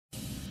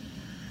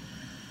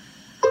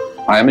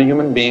I am a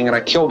human being and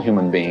I killed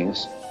human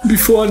beings.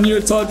 Before I knew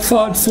it, I'd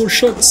fired 4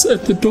 shots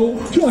at the door.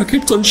 I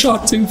kept on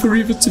shouting for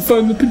Eva to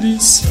phone the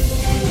police.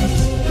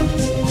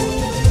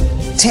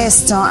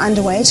 Tests are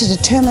underway to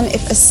determine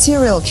if a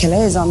serial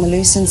killer is on the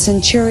loose in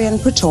Centurion,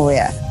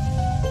 Pretoria.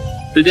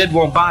 The dead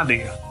won't bother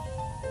you.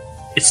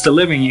 It's the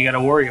living you got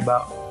to worry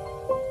about.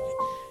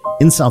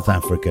 In South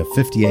Africa,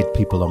 58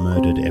 people are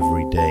murdered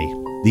every day.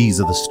 These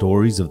are the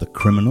stories of the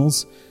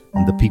criminals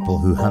and the people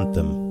who hunt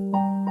them.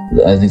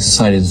 I think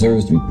society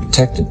deserves to be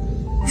protected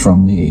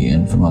from me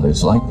and from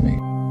others like me.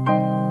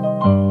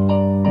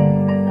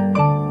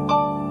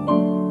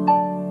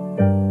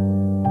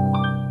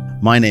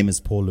 My name is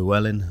Paul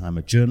Llewellyn. I'm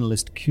a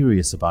journalist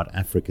curious about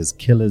Africa's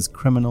killers,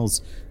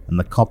 criminals, and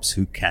the cops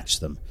who catch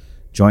them.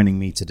 Joining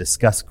me to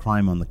discuss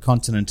crime on the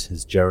continent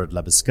is Gerard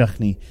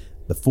Labuschagne,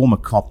 the former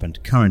cop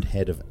and current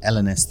head of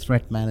LNS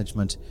Threat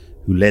Management,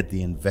 who led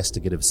the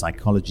investigative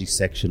psychology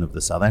section of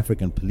the South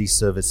African Police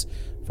Service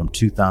from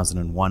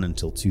 2001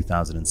 until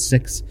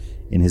 2006.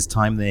 In his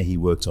time there, he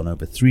worked on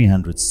over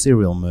 300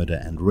 serial murder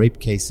and rape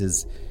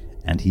cases,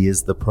 and he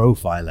is the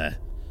profiler.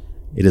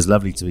 It is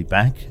lovely to be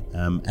back.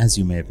 As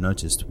you may have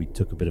noticed, we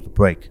took a bit of a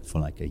break for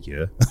like a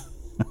year.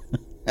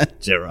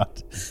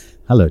 Gerard.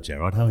 Hello,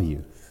 Gerard. How are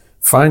you?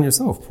 Fine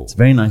yourself, Paul. It's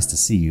very nice to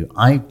see you.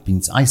 I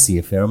see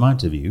a fair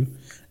amount of you,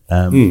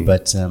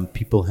 but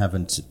people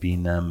haven't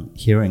been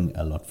hearing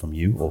a lot from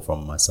you or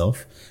from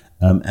myself,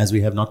 as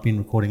we have not been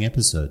recording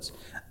episodes.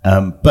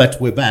 But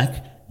we're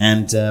back,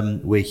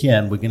 and we're here,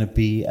 and we're going to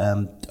be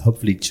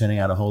hopefully churning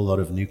out a whole lot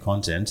of new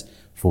content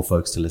for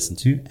folks to listen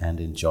to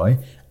and enjoy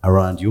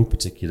around your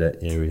particular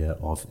area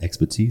of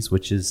expertise,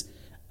 which is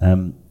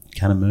kind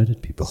of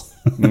murdered people,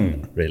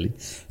 really.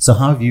 So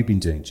how have you been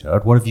doing,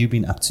 Gerard? What have you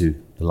been up to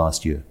the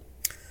last year?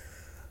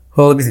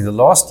 Well, let me think. The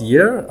last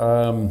year,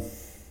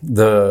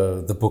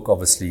 the book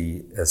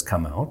obviously has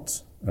come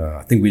out.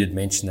 I think we did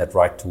mention that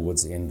right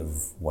towards the end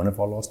of one of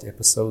our last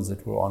episodes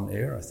that were on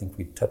air. I think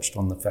we touched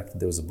on the fact that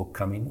there was a book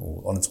coming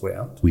or on its way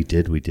out. We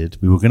did. We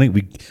were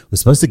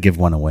supposed to give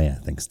one away,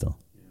 I think, still.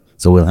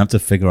 So we'll have to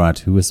figure out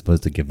who we're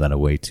supposed to give that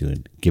away to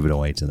and give it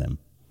away to them.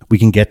 We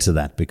can get to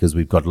that because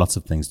we've got lots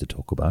of things to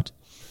talk about.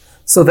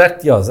 So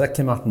that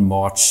came out in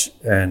March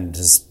and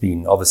has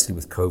been, obviously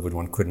with COVID,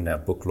 one couldn't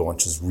have book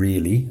launches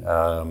really.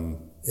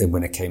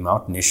 When it came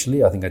out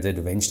initially, I think I did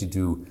eventually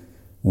do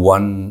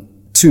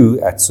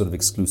 2 at sort of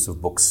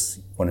exclusive books,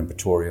 one in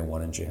Pretoria and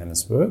one in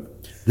Johannesburg.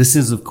 This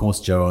is, of course,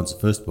 Gerard's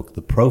first book,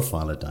 The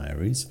Profiler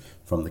Diaries,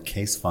 from the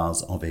Case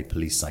Files of a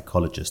Police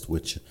Psychologist,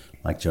 which,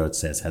 like Gerard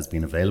says, has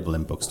been available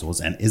in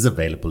bookstores and is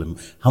available in...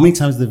 How many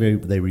times have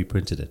they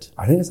reprinted it?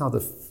 I think it's now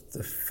the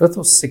 5th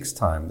or 6th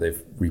time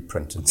they've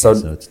reprinted. Okay,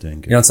 so it's doing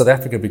good. In South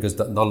Africa, because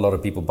not a lot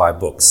of people buy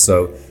books,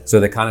 so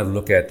they kind of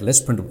look at, let's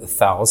print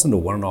 1,000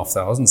 or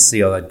 1,500, see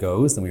how that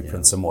goes, then we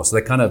print some more. So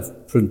they kind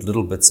of print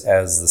little bits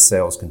as the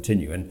sales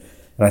continue. And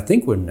I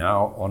think we're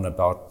now on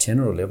about 10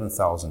 or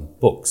 11,000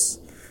 books.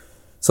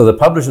 So the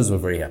publishers were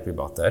very happy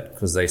about that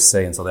because they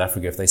say in South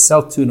Africa, if they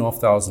sell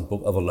 2,500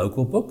 books of a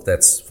local book,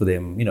 that's for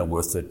them,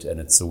 worth it, and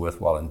it's a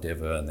worthwhile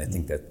endeavor, and they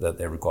think that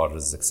they regard it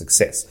as a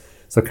success.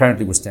 So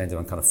currently we're standing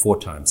on kind of 4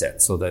 times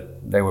that, so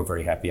that they were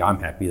very happy. I'm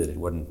happy that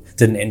it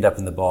didn't end up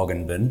in the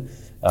bargain bin.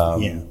 Well,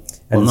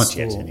 not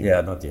yet anyway.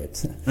 Yeah, not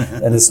yet.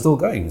 And it's still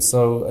going.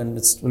 So, and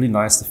it's really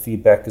nice. The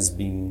feedback has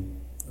been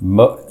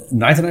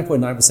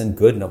 99.9%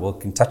 good, and we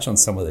can touch on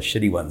some of the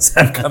shitty ones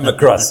I've come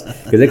across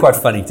because they're quite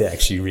funny to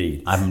actually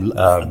read.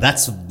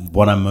 That's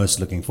what I'm most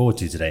looking forward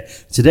to today.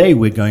 Today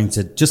we're going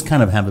to just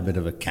kind of have a bit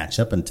of a catch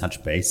up and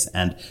touch base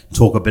and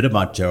talk a bit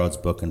about Gerard's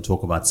book and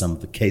talk about some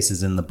of the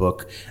cases in the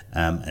book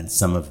and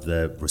some of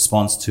the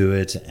response to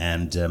it,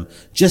 and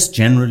just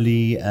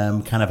generally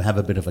kind of have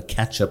a bit of a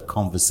catch up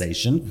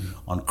conversation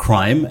on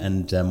crime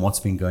and what's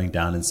been going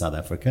down in South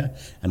Africa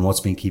and what's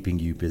been keeping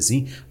you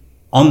busy.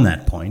 On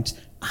that point,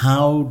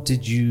 how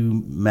did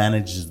you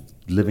manage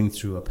living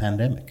through a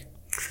pandemic?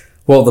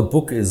 Well, the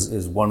book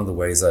is one of the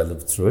ways I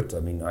lived through it. I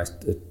mean,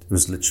 it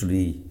was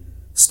literally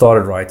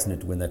started writing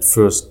it when that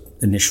first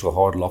initial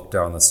hard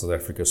lockdown that South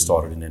Africa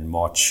started in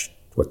March,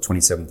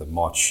 27th of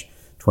March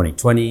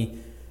 2020.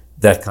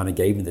 That kind of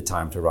gave me the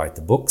time to write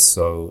the book.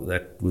 So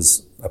that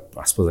was,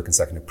 I suppose I can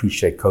say I can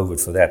appreciate COVID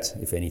for that,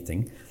 if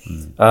anything.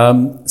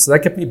 So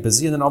that kept me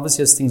busy. And then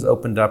obviously as things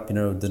opened up,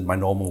 then my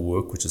normal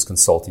work, which is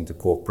consulting to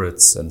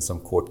corporates and some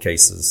court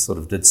cases, sort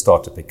of did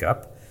start to pick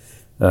up.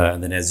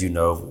 And then as you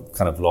know,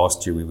 kind of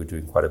last year we were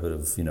doing quite a bit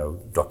of,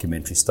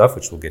 documentary stuff,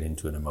 which we'll get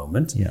into in a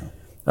moment. Yeah.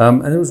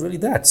 And it was really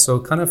that. So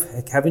kind of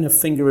having a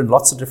finger in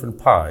lots of different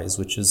pies,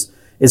 which is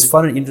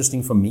fun and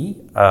interesting for me.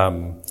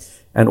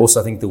 And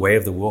also I think the way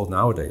of the world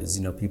nowadays,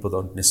 people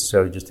don't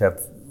necessarily just have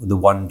the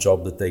one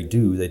job that they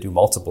do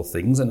multiple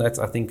things. And that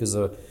I think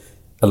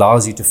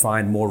allows you to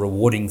find more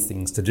rewarding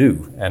things to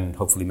do and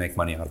hopefully make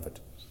money out of it.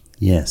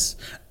 Yes.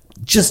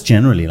 Just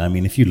generally, I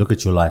mean, if you look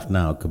at your life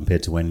now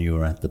compared to when you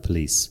were at the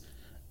police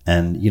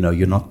and,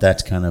 you're not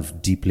that kind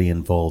of deeply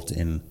involved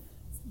in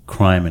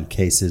crime and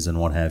cases and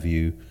what have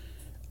you,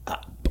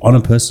 on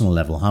a personal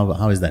level,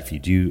 how is that for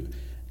you?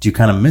 Do you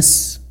kind of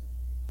miss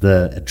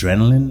the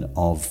adrenaline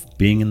of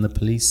being in the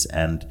police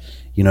and,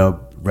 you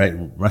know,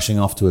 rushing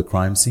off to a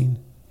crime scene?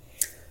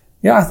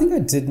 Yeah, I think I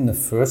did in the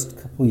first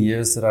couple of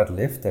years that I'd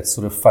left. That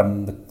sort of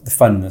fun, the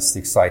funness, the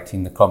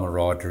exciting, the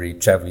camaraderie,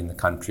 traveling the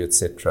country,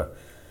 etc.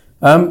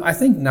 I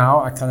think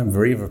now I kind of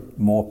very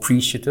more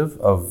appreciative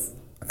of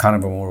a kind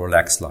of a more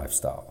relaxed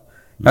lifestyle.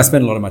 I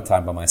spend a lot of my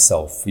time by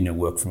myself, you know,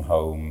 work from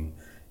home,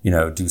 you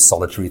know, do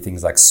solitary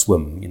things like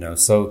swim, you know,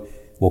 so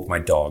walk my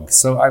dog.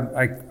 So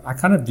I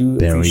kind of do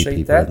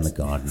appreciate that. Bury people in the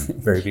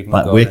garden. Bury people in the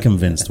But garden. we're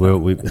convinced,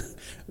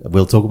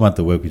 we'll talk about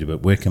the work we do,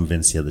 but we're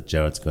convinced here that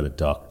Jared's got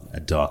a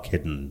dark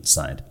hidden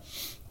side.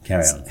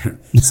 Carry on.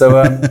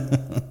 So,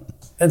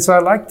 and so I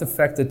like the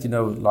fact that, you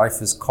know,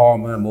 life is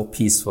calmer, more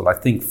peaceful. I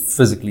think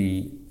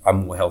physically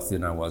I'm more healthy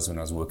than I was when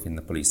I was working in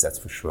the police, that's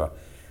for sure.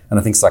 And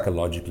I think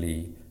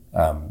psychologically,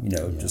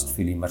 just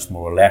feeling much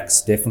more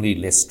relaxed, definitely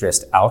less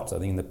stressed out. I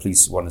think the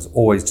police one is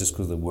always just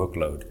because of the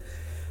workload.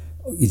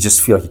 You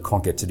just feel like you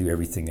can't get to do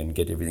everything and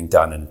get everything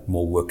done, and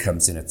more work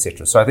comes in,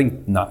 etc. So I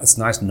think it's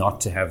nice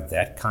not to have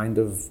that kind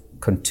of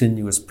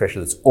continuous pressure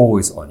that's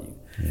always on you.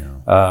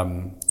 Yeah.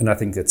 And I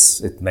think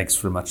it makes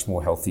for a much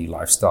more healthy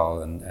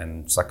lifestyle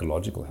and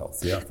psychological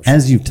health. Yeah.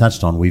 As you've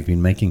touched on, we've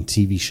been making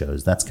TV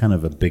shows. That's kind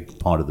of a big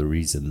part of the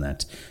reason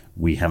that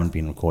we haven't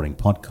been recording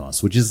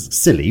podcasts, which is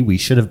silly. We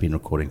should have been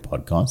recording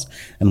podcasts,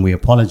 and we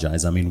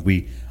apologize. I mean,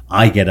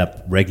 I get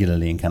up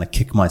regularly and kind of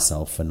kick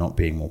myself for not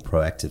being more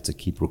proactive to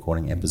keep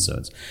recording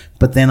episodes.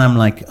 But then I'm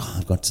like,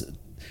 I've got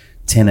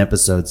 10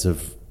 episodes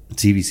of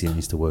TV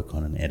series to work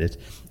on and edit.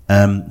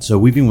 So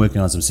we've been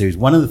working on some series.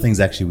 One of the things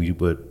actually we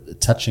were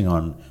touching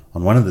on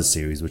one of the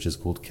series, which is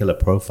called Killer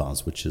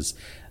Profiles, which is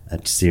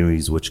a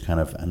series which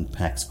kind of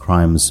unpacks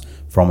crimes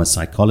from a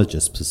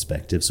psychologist's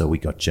perspective. So we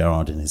got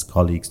Gerard and his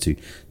colleagues to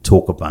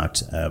talk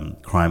about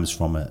crimes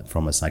from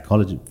a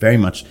psychologist, very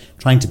much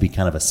trying to be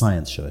kind of a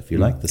science show, if you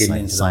like, the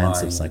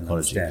science of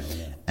psychology.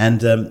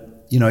 And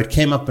it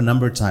came up a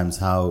number of times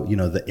how,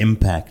 the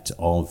impact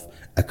of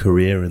a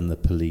career in the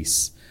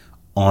police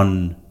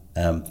on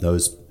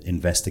those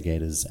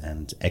investigators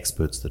and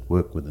experts that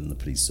work within the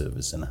police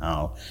service, and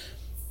how,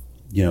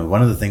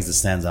 one of the things that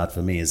stands out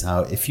for me is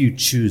how if you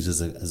choose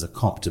as a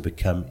cop to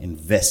become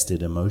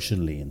invested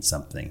emotionally in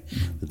something,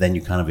 then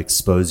you kind of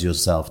expose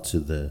yourself to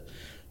the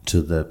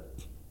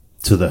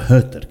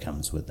hurt that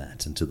comes with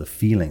that, and to the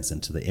feelings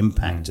and to the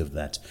impact of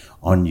that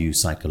on you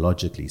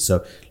psychologically.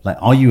 So,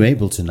 are you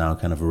able to now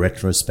kind of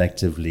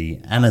retrospectively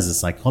and as a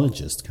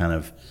psychologist kind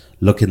of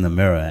look in the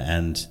mirror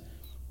and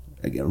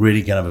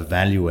really kind of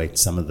evaluate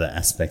some of the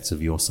aspects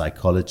of your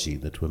psychology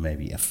that were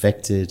maybe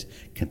affected,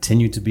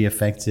 continue to be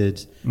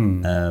affected,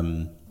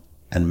 and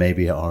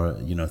maybe are,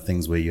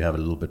 things where you have a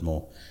little bit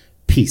more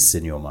peace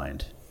in your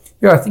mind?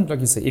 Yeah, I think, like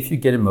you say, if you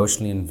get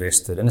emotionally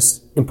invested, and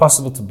it's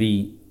impossible to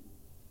be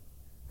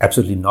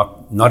absolutely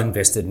not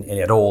invested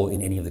at all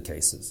in any of the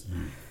cases,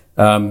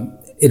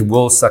 it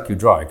will suck you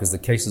dry, because the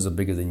cases are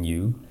bigger than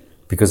you,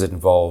 because it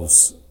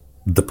involves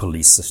the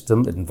police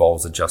system, it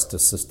involves the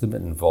justice system,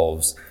 it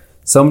involves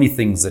so many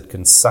things that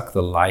can suck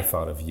the life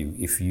out of you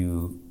if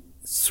you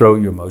throw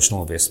your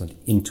emotional investment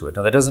into it.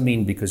 Now, that doesn't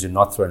mean because you're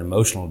not throwing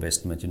emotional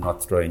investment, you're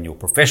not throwing your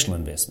professional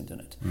investment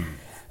in it.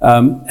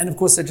 And of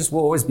course, there just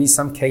will always be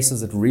some cases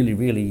that really,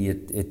 really,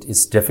 it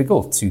is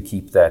difficult to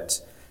keep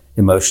that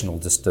emotional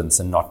distance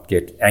and not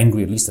get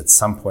angry, at least at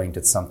some point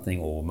at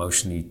something, or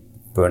emotionally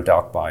burnt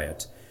out by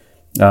it.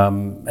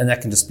 And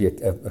that can just be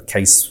a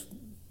case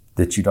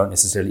that you don't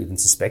necessarily even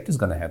suspect is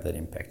going to have that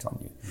impact on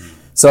you.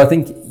 So I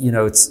think,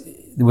 it's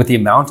with the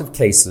amount of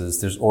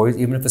cases, there's always,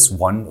 even if it's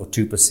 1 or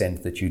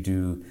 2% that you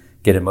do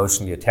get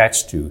emotionally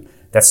attached to,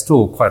 that's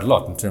still quite a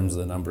lot in terms of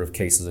the number of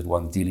cases that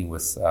one's dealing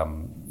with,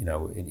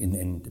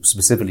 in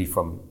specifically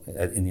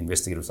in the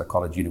investigative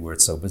psychology unit where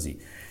it's so busy.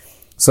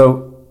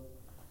 So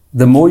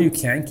the more you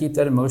can keep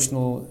that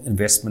emotional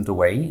investment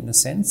away, in a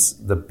sense,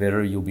 the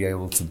better you'll be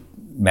able to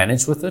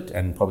manage with it,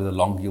 and probably the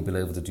longer you'll be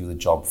able to do the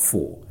job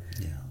for.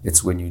 Yeah.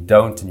 It's when you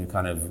don't, and you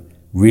kind of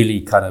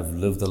really kind of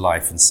live the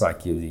life and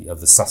psyche of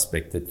the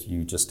suspect, that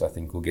you just, I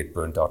think, will get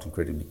burnt out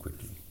incredibly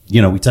quickly.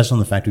 We touched on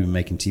the fact we've been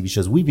making TV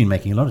shows. We've been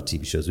making a lot of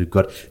TV shows. We've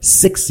got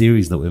 6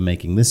 series that we're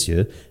making this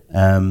year,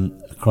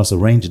 across a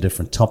range of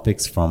different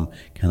topics, from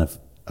kind of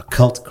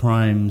occult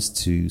crimes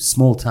to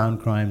small town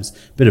crimes,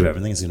 a bit of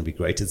everything. It's going to be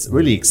great. It's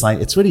really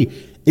exciting. It's really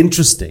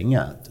interesting.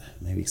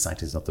 Maybe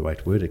exciting is not the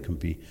right word. It can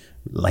be,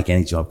 like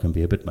any job, can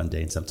be a bit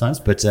mundane sometimes,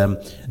 but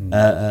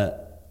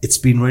it's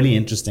been really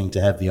interesting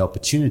to have the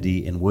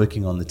opportunity in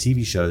working on the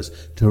TV shows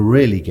to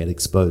really get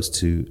exposed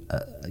to,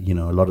 a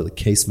lot of the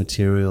case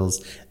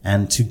materials,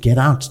 and to get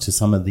out to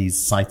some of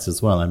these sites as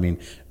well. I mean,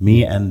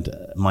 me and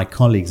my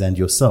colleagues and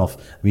yourself,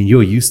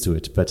 you're used to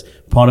it, but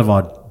part of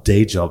our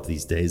day job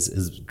these days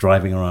is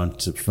driving around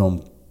to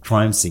film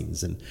crime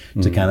scenes and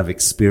to kind of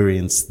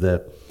experience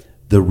the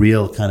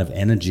real kind of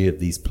energy of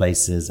these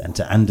places, and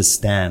to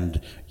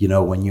understand,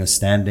 when you're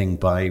standing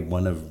by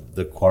one of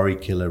the quarry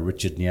killer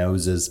Richard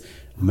Nyauza's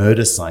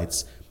murder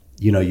sites,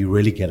 you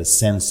really get a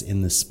sense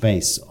in the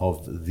space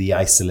of the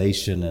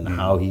isolation and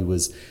how he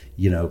was,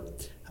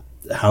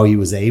 how he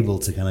was able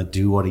to kind of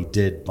do what he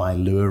did by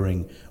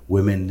luring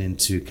women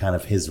into kind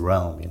of his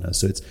realm,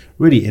 So it's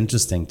really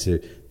interesting to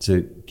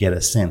get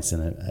a sense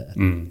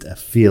and a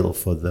feel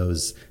for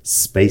those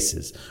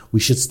spaces. We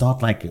should start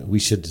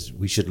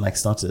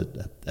start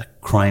a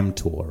crime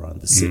tour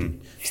around the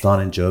city.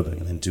 Start in Joburg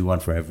and then do one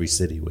for every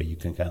city where you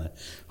can kind of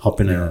hop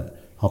in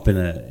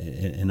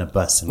a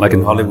bus. And like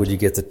in Hollywood, you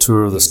get the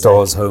tour of the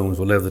stars' homes.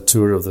 We'll have the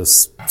tour of the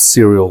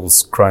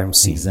serials crime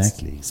scenes.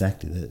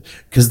 Exactly.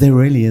 Because there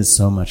really is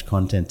so much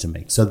content to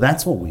make. So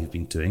that's what we've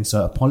been doing.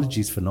 So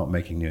apologies for not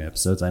making new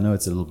episodes. I know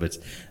it's a little bit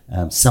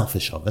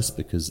selfish of us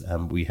because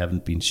we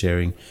haven't been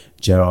sharing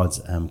Gerard's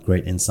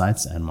great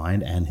insights and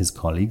mine and his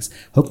colleagues.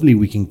 Hopefully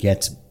we can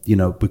get,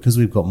 because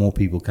we've got more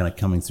people kind of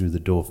coming through the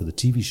door for the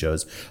TV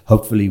shows,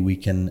 hopefully we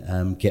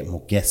can get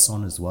more guests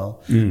on as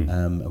well.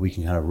 We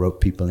can kind of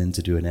rope people in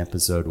to do an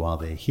episode while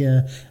they're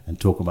here and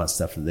talk about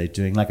stuff that they're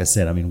doing. Like I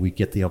said, I mean, we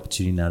get the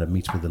opportunity now to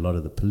meet with a lot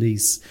of the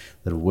police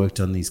that have worked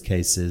on these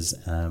cases,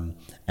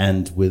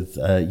 and with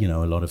a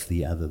lot of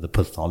the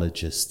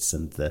pathologists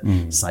and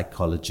the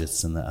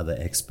psychologists and the other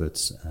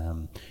experts,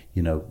 kind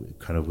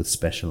of with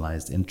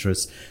specialized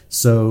interests.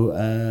 So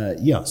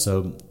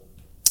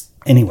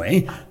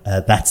anyway,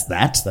 that's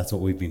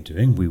what we've been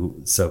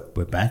doing. So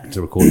we're back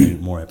to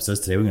recording more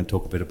episodes. Today we're going to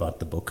talk a bit about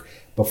the book.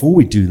 Before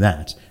we do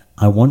that,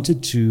 I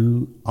wanted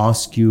to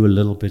ask you a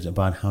little bit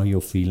about how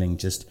you're feeling,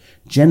 just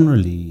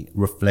generally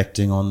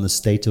reflecting on the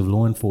state of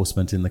law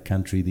enforcement in the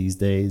country these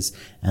days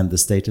and the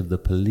state of the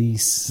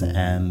police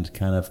and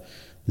kind of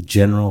the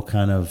general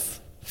kind of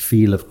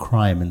feel of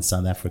crime in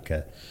South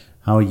Africa.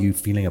 How are you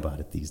feeling about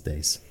it these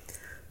days?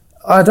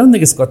 I don't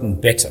think it's gotten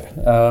better.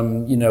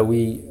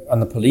 We on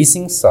the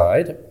policing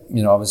side,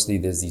 obviously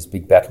there's these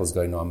big battles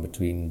going on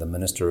between the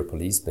Minister of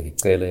Police,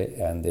 Behicele,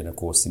 and then, of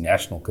course, the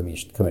National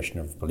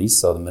Commissioner of Police.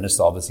 So the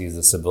Minister obviously is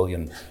a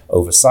civilian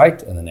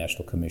oversight, and the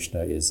National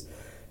Commissioner is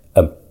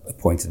an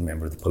appointed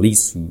member of the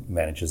police who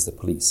manages the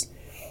police.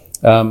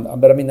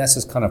 But I mean, that's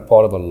just kind of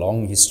part of a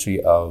long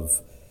history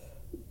of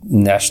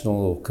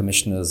national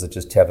commissioners that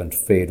just haven't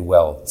fared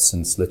well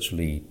since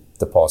literally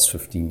the past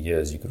 15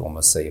 years, you could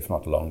almost say, if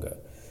not longer.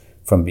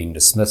 From being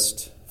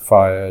dismissed,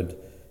 fired,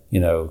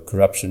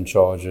 corruption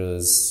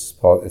charges,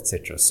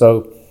 etc.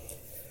 So,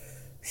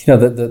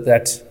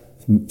 that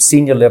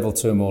senior level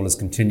turmoil is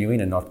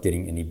continuing and not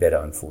getting any better,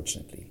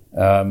 unfortunately.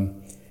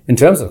 In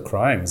terms of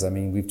crimes, I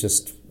mean,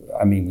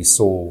 we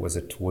saw, was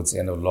it towards the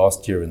end of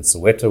last year in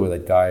Soweto, where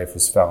that guy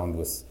was found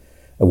with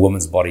a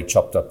woman's body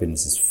chopped up in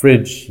his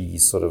fridge. He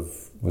sort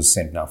of was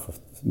sent now for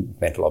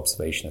mental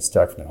observation at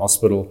Sterkton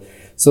Hospital.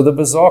 So the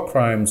bizarre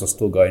crimes are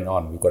still going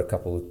on. We've got a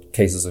couple of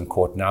cases in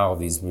court now,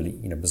 these really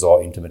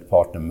bizarre intimate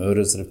partner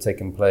murders that have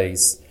taken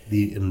place.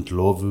 The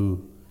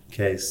Ndlovu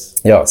case.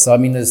 Yeah, so I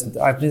mean, there's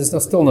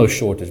still no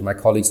shortage. My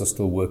colleagues are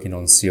still working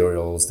on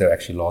serials.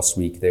 Last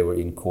week they were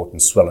in court in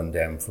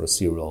Swellendam for a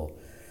serial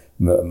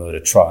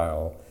murder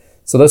trial.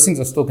 So those things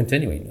are still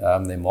continuing.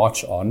 They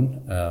march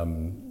on,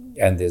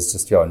 and there's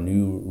just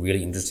new,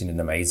 really interesting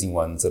and amazing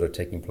ones that are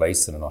taking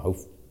place, and I hope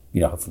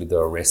hopefully there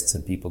are arrests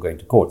and people going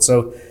to court.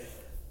 So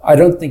I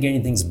don't think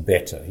anything's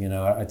better.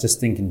 I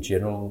just think in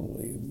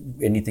general,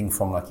 anything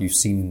from like you've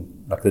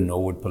seen like the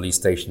Norwood police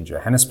station in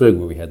Johannesburg,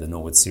 where we had the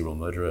Norwood serial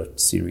murderer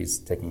series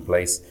taking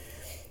place,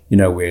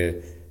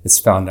 where it's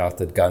found out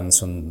that guns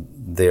from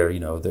their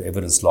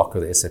evidence locker,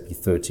 the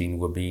SAP-13,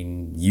 were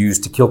being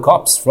used to kill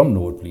cops from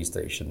Norwood police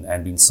station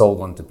and being sold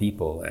on to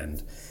people.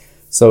 And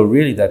so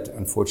really that,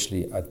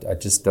 unfortunately, I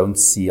just don't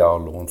see our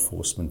law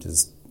enforcement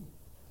as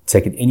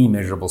taken any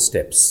measurable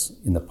steps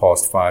in the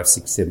past 5,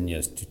 6, 7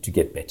 years to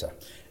get better.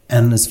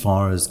 And as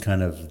far as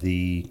kind of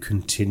the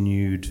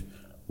continued,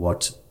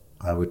 what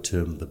I would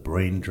term the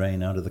brain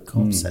drain out of the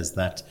cops, has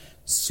that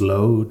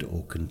slowed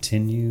or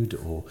continued?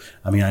 Or,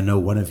 I mean, I know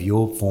one of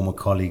your former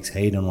colleagues,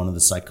 Hayden, one of the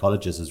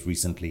psychologists, has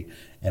recently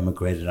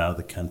emigrated out of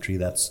the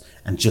country.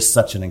 And just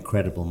such an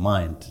incredible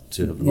mind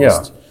to have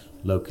lost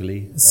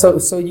locally. So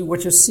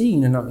what you're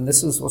seeing, and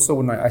this is also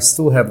when I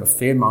still have a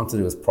fair amount to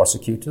do with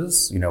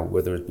prosecutors,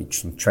 whether it be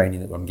some training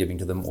that I'm giving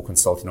to them or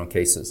consulting on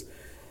cases.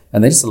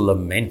 And they just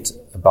lament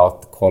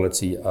about the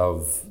quality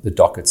of the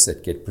dockets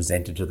that get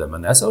presented to them.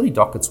 And that's only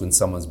dockets when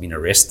someone's been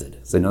arrested.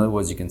 So in other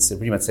words, you can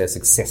pretty much say a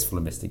successful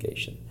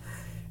investigation.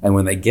 And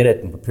when they get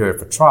it and prepare it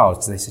for trial,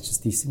 they say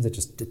these things are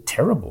just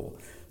terrible.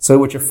 So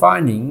what you're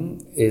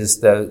finding is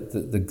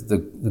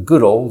the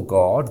good old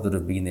guard that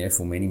have been there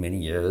for many,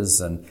 many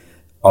years and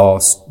are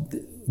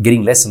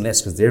getting less and less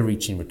because they're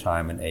reaching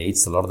retirement age.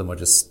 So a lot of them are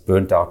just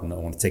burnt out and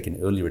want to take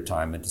an early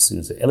retirement as soon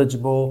as they're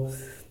eligible.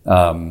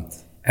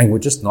 And we're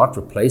just not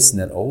replacing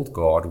that old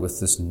guard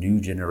with this new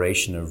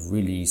generation of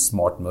really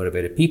smart,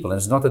 motivated people. And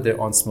it's not that there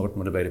aren't smart,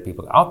 motivated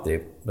people out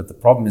there, but the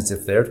problem is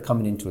if they're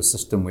coming into a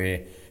system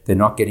where they're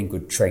not getting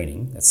good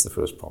training, that's the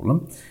first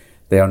problem.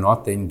 They are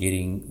not then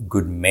getting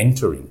good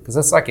mentoring. Because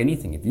that's like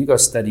anything. If you go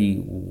study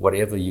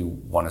whatever you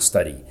want to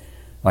study,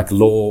 like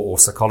law or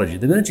psychology,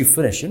 the minute you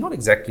finish, you're not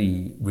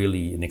exactly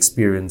really an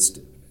experienced,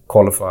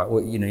 qualify, or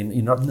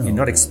you're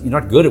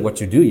not good at what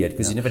you do yet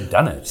because you've never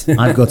done it.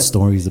 I've got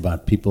stories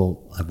about people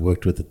I've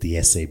worked with at the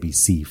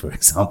SABC, for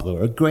example,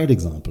 or a great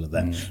example of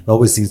that. It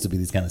always seems to be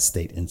these kind of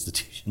state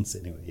institutions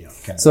anyway. Yeah.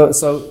 Okay.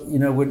 So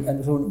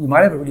you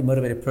might have a really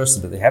motivated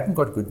person, but they haven't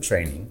got good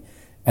training.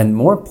 And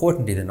more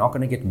importantly, they're not going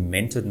to get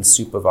mentored and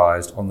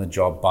supervised on the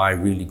job by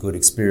really good,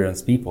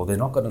 experienced people. They're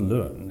not going to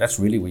learn. And that's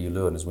really where you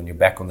learn, is when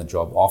you're back on the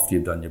job after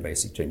you've done your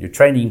basic training. Your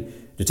training,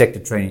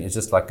 detective training, is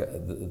just like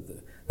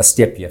a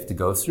step you have to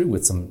go through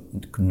with some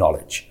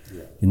knowledge.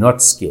 Yeah. You're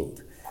not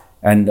skilled.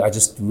 And I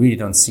just really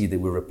don't see that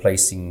we're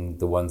replacing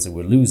the ones that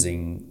we're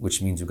losing,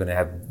 which means we're going to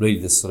have really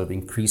this sort of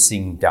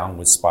increasing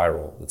downward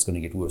spiral that's going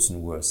to get worse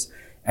and worse.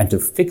 And to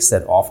fix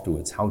that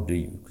afterwards, how do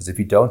you? Because if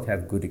you don't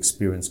have good,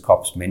 experienced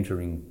cops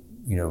mentoring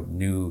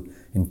new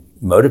and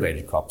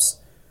motivated cops,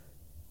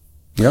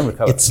 you don't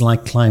recover. It's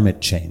like climate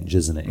change,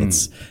 isn't it?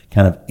 It's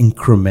kind of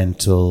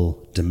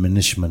incremental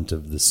diminishment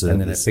of the service.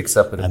 And then it picks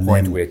up at a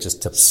point where it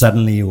just tips.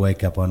 Suddenly you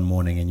wake up one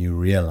morning and you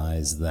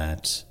realize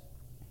that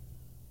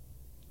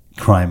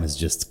crime has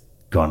just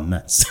gone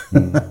nuts.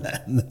 And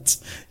that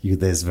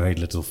there's very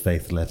little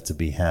faith left to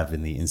be have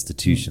in the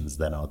institutions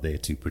that are there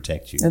to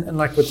protect you. And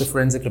like with the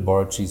forensic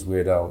laboratories,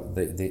 where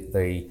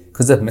they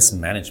because of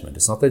mismanagement,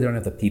 it's not they don't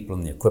have the people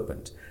and the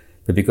equipment,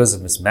 but because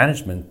of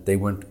mismanagement, they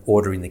weren't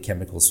ordering the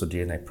chemicals for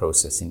DNA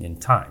processing in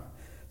time.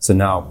 So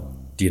now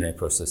DNA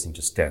processing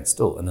just stands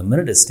still. And the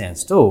minute it stands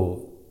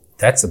still,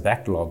 that's a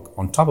backlog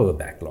on top of a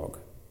backlog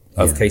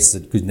of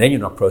cases, because then you're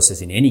not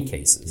processing any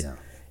cases. Yeah.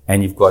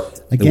 And you've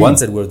got the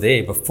ones that were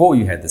there before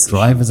you had this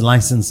driver's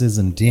licenses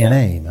and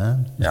DNA,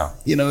 man. Yeah.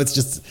 It's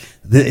just,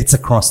 it's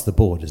across the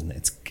board, isn't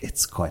it?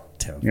 It's quite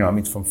terrible. I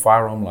mean, from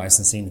firearm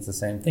licensing, it's the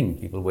same thing.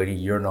 People wait a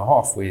year and a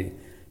half, where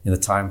the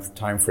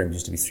time frame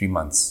used to be 3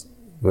 months,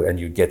 and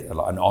you'd get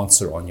an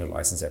answer on your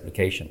license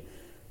application.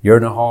 Year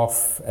and a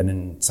half, and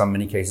in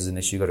many cases,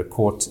 unless you go to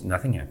court,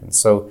 nothing happens.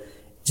 So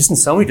just in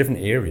so many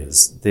different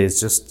areas, there's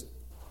just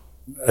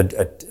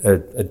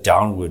a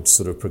downward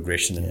sort of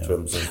progression in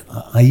terms of...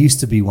 I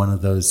used to be one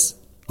of those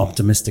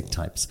optimistic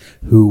types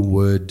who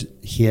would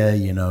hear,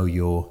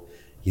 your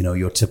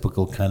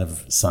typical kind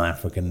of South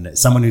African,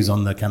 someone who's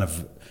on the kind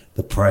of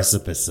the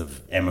precipice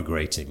of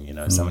emigrating,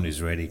 someone who's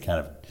really kind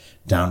of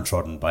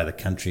downtrodden by the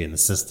country and the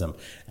system,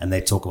 and they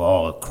talk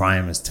about,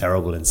 crime is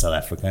terrible in South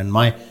Africa. And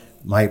my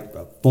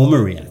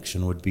former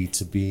reaction would be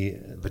to be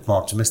a bit more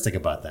optimistic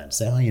about that and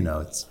say,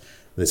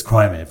 there's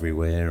crime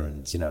everywhere,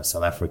 and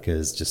South Africa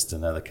is just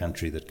another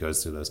country that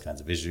goes through those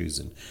kinds of issues.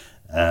 And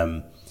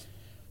I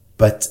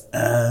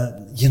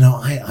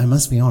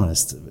must be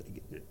honest,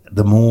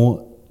 the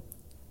more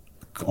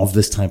of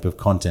this type of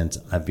content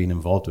I've been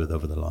involved with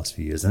over the last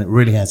few years, and it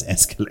really has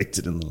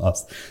escalated in the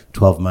last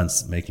 12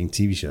 months making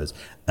TV shows,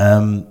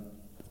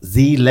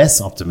 the less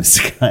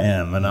optimistic I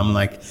am. And I'm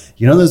like,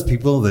 those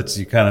people that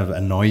you kind of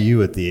annoy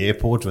you at the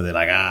airport where they're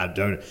like,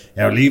 don't,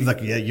 leave,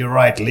 you're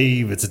right,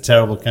 leave, it's a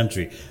terrible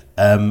country.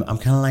 I'm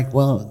kind of like,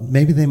 well,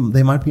 maybe they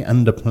might be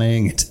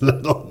underplaying it a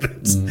little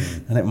bit.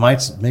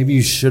 And maybe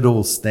you should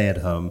all stay at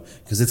home,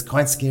 because it's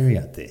quite scary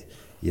out there.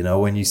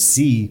 When you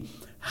see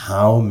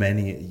how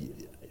many,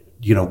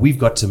 we've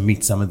got to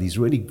meet some of these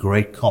really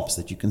great cops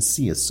that you can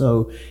see are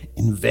so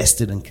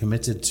invested and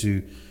committed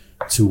to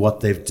what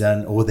they've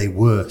done, or they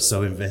were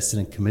so invested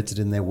and committed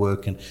in their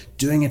work and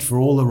doing it for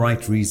all the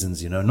right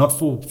reasons, not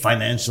for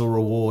financial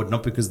reward,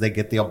 not because they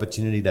get the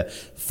opportunity to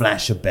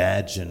flash a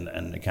badge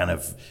and kind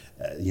of,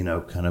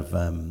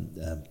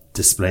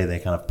 display their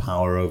kind of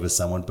power over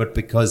someone, but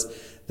because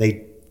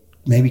they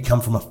maybe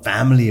come from a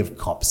family of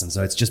cops, and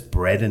so it's just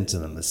bred into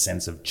them, the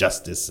sense of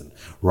justice and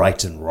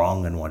right and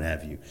wrong and what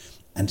have you.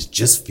 And it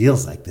just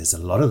feels like there's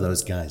a lot of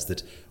those guys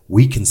that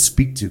we can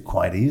speak to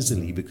quite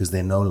easily because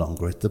they're no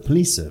longer at the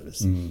police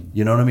service.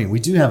 You know what I mean?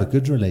 We do have a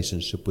good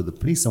relationship with the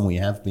police, and we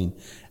have been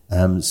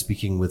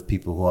speaking with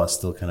people who are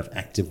still kind of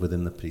active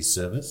within the police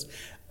service.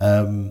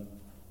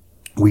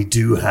 We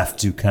do have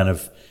to kind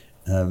of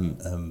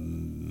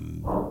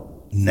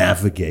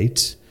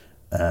navigate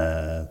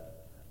a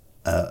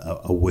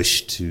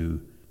wish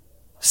to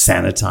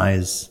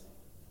sanitize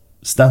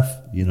stuff,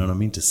 you know what I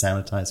mean? To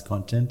sanitize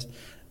content.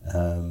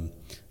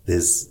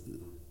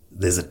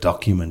 There's a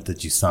document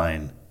that you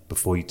sign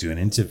before you do an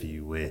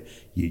interview where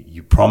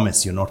you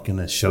promise you're not going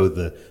to show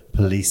the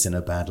police in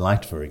a bad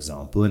light, for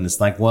example. And it's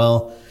like,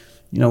 well,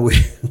 we're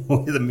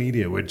the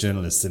media, we're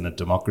journalists in a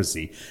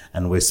democracy,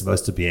 and we're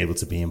supposed to be able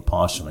to be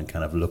impartial and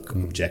kind of look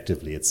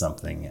objectively at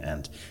something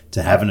and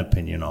to have an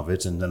opinion of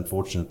it. And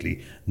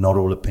unfortunately, not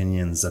all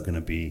opinions are going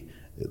to be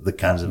the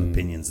kinds of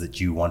opinions that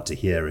you want to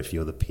hear if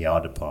you're the PR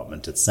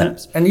department at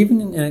SAPS. And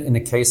even in a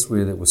case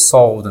where it was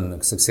solved and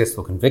a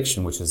successful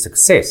conviction, which is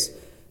success,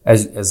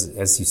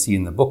 as you see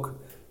in the book,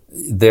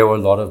 there were a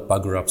lot of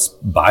bugger-ups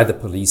by the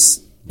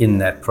police in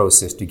that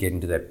process to getting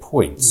to that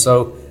point. Yeah.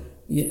 So,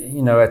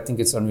 I think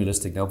it's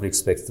unrealistic. Nobody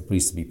expects the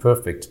police to be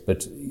perfect,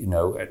 but,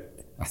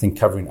 I think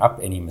covering up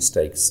any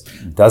mistakes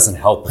doesn't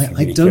help. I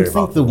don't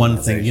think the one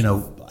thing,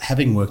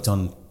 having worked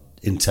on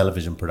in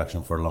television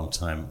production for a long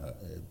time.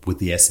 With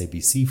the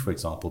SABC, for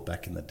example,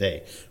 back in the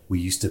day,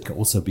 we used to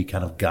also be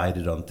kind of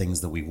guided on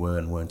things that we were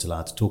and weren't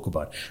allowed to talk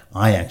about.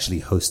 I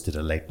actually hosted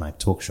a late night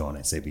talk show on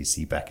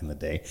SABC back in the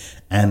day,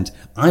 and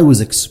I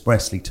was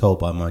expressly told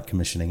by my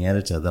commissioning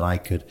editor that I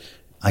could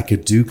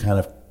do kind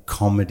of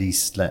comedy.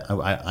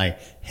 I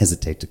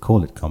hesitate to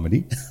call it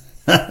comedy.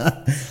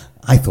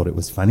 I thought it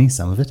was funny,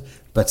 some of it,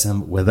 but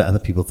whether other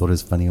people thought it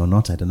was funny or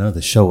not, I don't know.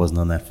 The show wasn't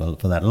on that for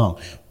that long.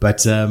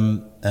 But,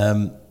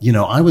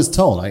 I was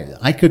told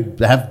I could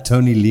have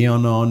Tony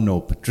Leon on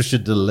or Patricia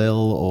DeLille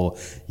or,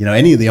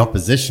 any of the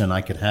opposition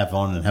I could have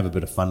on and have a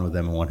bit of fun with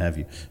them and what have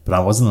you. But I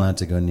wasn't allowed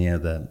to go near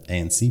the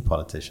ANC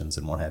politicians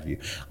and what have you.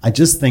 I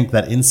just think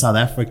that in South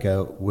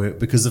Africa,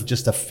 because of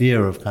just a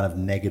fear of kind of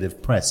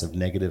negative press, of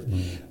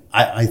negative...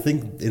 I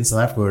think in South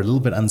Africa, we're a little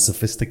bit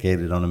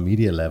unsophisticated on a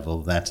media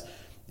level that...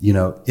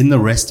 in the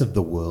rest of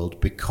the world,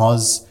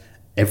 because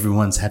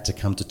everyone's had to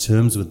come to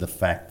terms with the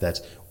fact that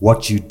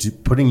what you do,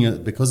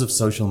 because of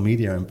social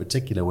media in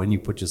particular, when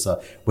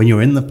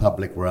you're in the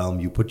public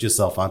realm, you put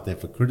yourself out there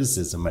for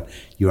criticism, and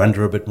you're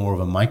under a bit more of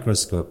a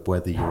microscope,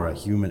 whether you're a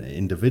human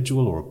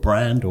individual or a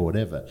brand or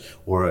whatever,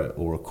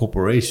 or a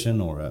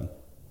corporation or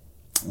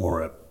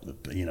a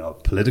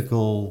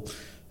political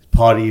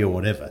party or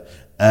whatever.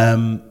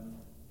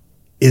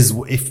 Is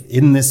if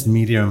in this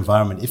media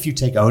environment, if you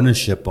take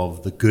ownership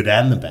of the good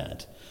and the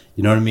bad,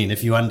 you know what I mean?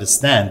 If you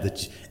understand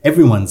that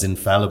everyone's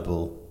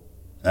infallible,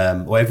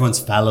 or everyone's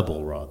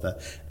fallible rather,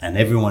 and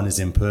everyone is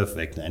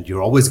imperfect, and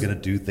you're always going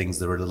to do things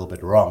that are a little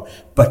bit wrong,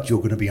 but you're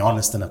going to be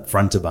honest and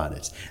upfront about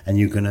it, and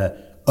you're going to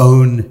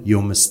own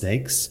your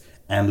mistakes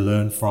and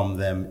learn from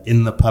them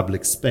in the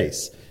public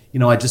space.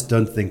 I just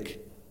don't think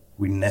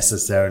we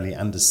necessarily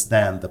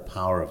understand the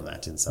power of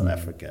that in South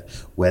Africa,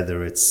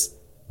 whether it's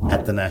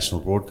at the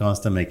national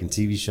broadcaster making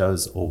TV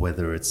shows, or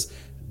whether it's,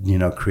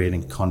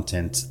 creating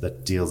content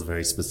that deals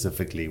very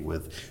specifically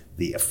with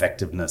the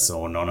effectiveness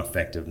or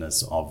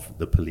non-effectiveness of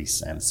the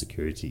police and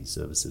security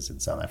services in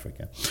South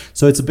Africa.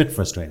 So it's a bit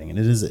frustrating, and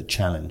it is a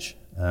challenge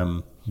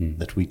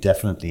that we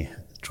definitely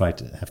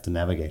have to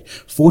navigate.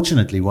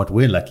 Fortunately, what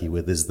we're lucky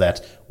with is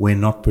that we're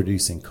not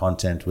producing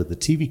content with the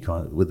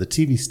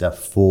TV stuff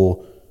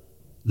for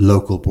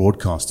local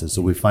broadcasters.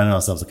 So we find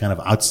ourselves kind of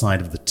outside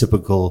of the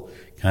typical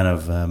kind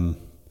of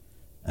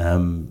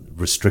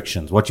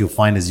restrictions. What you'll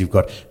find is you've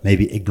got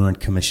maybe ignorant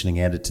commissioning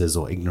editors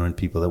or ignorant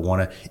people that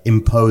want to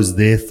impose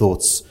their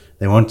thoughts.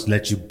 They won't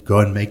let you go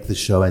and make the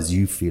show as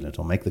you feel it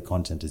or make the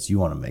content as you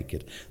want to make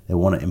it. They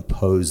want to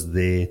impose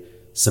their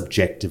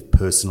subjective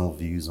personal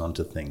views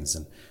onto things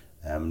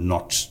and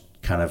not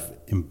kind of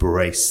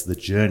embrace the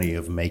journey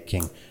of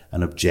making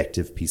an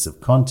objective piece of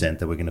content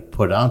that we're going to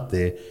put out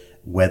there.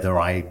 Whether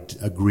I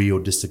agree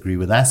or disagree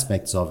with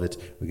aspects of it,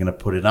 we're going to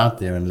put it out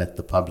there and let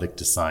the public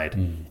decide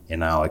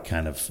in our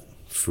kind of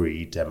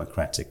free,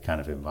 democratic kind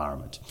of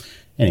environment.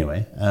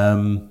 Anyway,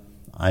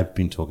 I've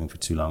been talking for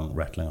too long,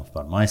 rattling off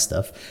about my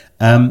stuff.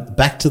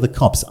 Back to the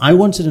cops. I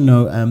wanted to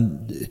know,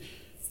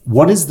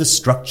 what does the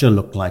structure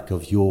look like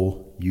of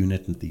your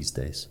unit these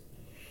days?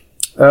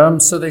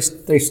 So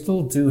they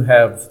still do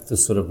have the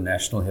sort of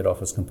national head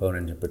office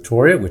component in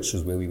Pretoria, which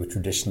is where we were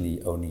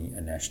traditionally only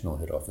a national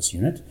head office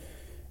unit.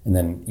 And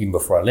then even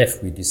before I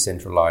left, we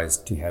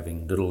decentralized to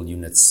having little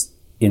units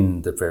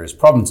in the various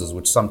provinces,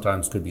 which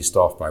sometimes could be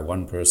staffed by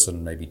one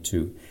person, maybe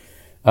two.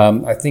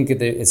 I think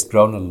it's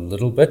grown a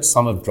little bit.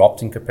 Some have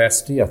dropped in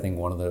capacity. I think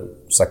one of the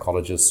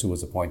psychologists who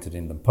was appointed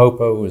in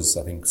Limpopo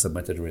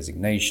submitted a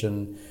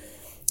resignation.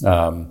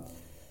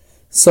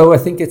 So I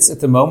think it's at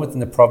the moment in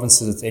the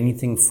provinces, it's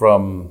anything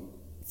from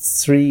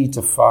 3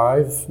 to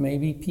 5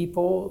 maybe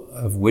people,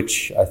 of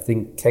which I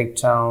think Cape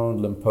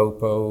Town,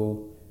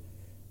 Limpopo,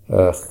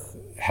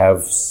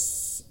 have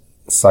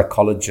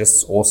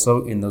psychologists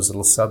also in those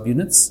little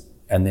subunits.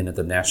 And then at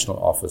the national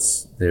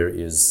office, there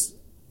is,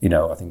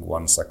 I think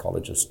one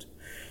psychologist.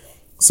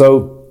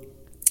 So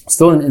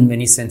still in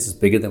many senses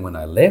bigger than when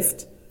I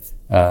left.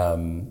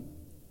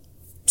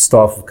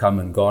 Staff have come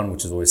and gone,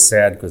 which is always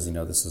sad because,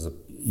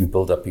 you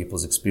build up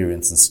people's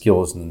experience and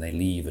skills and then they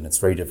leave, and it's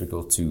very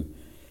difficult to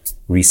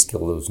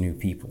reskill those new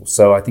people.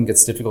 So I think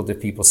it's difficult if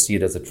people see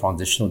it as a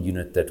transitional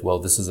unit that, well,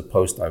 this is a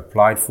post I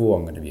applied for,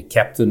 I'm going to be a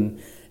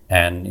captain,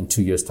 and in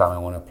 2 years' time I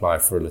want to apply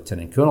for a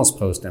lieutenant colonel's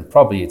post, and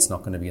probably it's not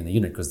going to be in the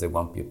unit because there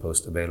won't be a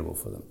post available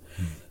for them.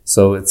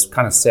 So it's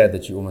kind of sad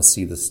that you almost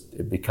see this,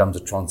 it becomes a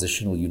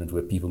transitional unit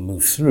where people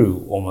move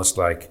through almost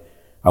like,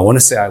 I want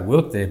to say I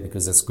worked there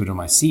because that's good on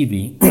my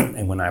CV,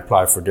 and when I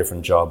apply for a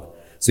different job.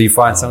 So you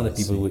find some of the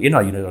people who are in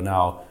our unit are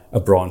now a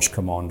branch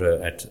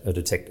commander at a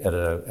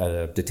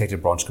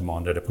detective branch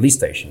commander at a police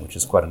station, which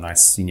is quite a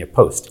nice senior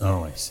post.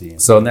 Oh, I see.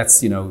 So and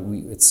that's,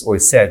 it's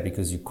always sad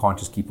because you can't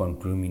just keep on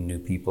grooming new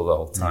people the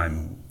whole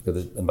time.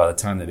 And by the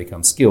time they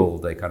become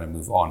skilled, they kind of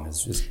move on.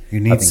 It's just, you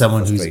need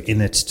someone who's in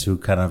it to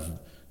kind of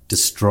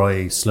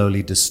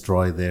slowly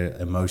destroy their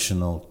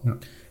emotional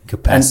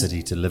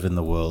capacity to live in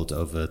the world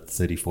over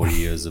 30, 40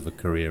 years of a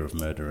career of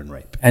murder and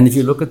rape. And if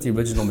you look at the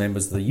original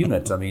members of the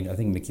unit, I mean, I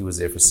think Mickey was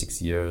there for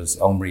 6 years.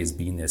 Elmarie has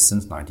been there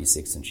since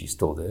 96, and she's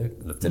still there.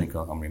 Lieutenant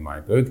Colonel Elmarie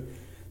Meyerberg.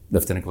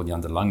 Lieutenant Colonel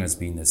Jan de Lange has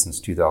been there since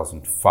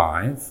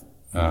 2005.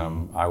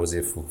 I was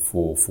there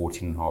for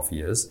 14 and a half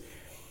years.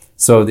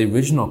 So the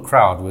original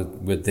crowd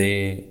were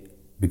there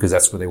because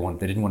that's what they wanted.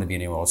 They didn't want to be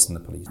anywhere else than the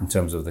police in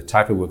terms of the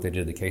type of work they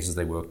did, the cases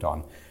they worked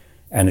on.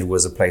 And it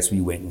was a place where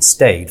you went and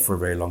stayed for a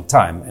very long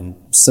time. And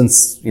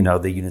since,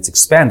 the unit's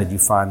expanded, you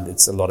find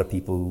it's a lot of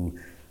people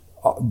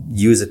who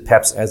use it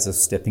perhaps as a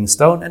stepping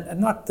stone. And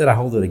not that I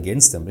hold it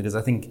against them, because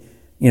I think,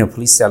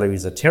 police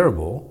salaries are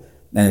terrible.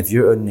 And if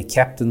you're earning a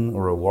captain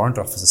or a warrant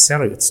officer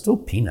salary, it's still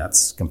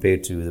peanuts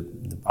compared to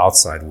the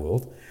outside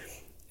world.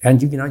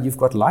 And you've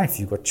got life,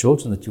 you've got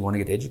children that you want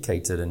to get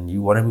educated, and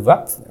you want to move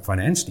up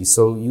financially.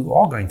 So you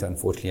are going to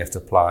unfortunately have to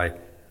apply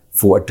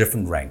for a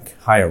different rank,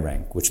 higher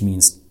rank, which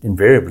means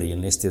invariably,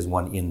 unless there's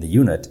one in the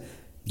unit,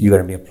 you're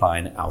going to be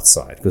applying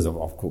outside, because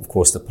of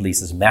course the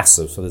police is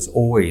massive. So there's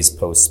always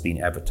posts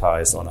being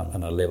advertised on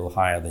a level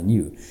higher than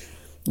you.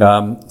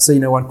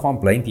 So one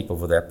can't blame people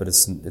for that, but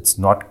it's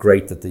not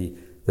great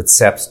that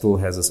SAP still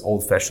has this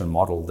old-fashioned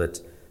model that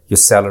your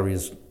salary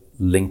is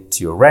linked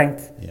to your rank.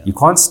 Yeah. You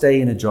can't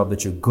stay in a job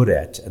that you're good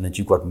at and that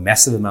you've got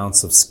massive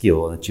amounts of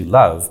skill and that you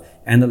love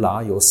and allow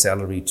your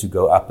salary to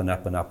go up and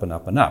up and up and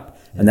up and up.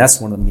 Yeah. And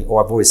that's I've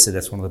always said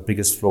that's one of the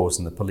biggest flaws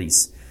in the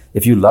police.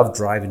 If you love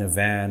driving a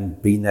van,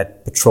 being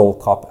that patrol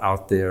cop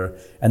out there,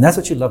 and that's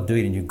what you love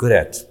doing and you're good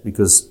at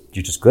because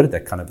you're just good at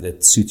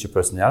that suits your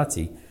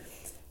personality.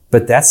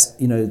 But that's,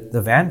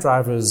 the van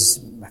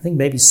drivers, I think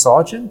maybe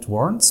sergeant,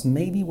 warrants,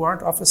 maybe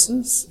warrant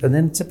officers. And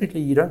then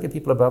typically you don't get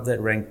people above that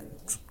rank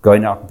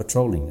going out and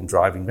patrolling and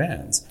driving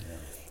vans. Yeah.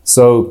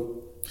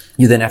 So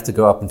you then have to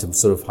go up into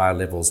sort of higher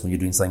levels when you're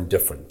doing something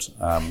different.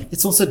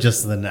 It's also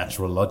just the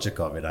natural logic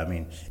of it. I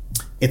mean,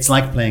 it's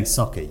like playing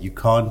soccer. You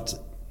can't,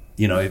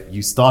 if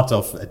you start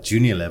off at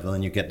junior level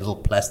and you get little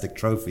plastic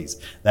trophies,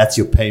 that's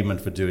your payment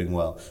for doing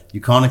well.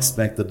 You can't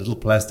expect that little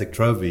plastic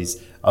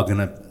trophies are going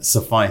to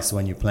suffice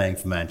when you're playing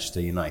for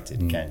Manchester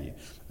United, can you?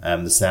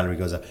 The salary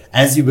goes up.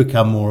 As you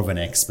become more of an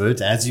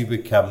expert, as you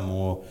become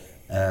more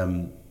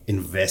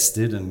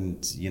invested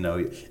and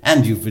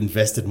you've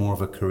invested more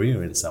of a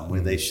career in somewhere,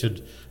 they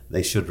should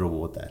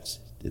reward that.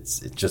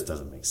 It just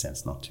doesn't make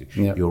sense not to.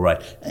 Yeah. You're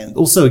right. And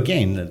also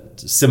again,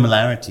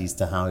 similarities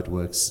to how it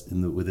works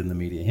within the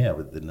media here,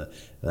 within the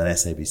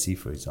SABC,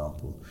 for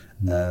example.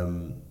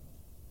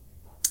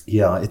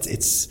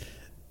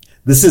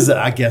 This is,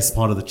 I guess,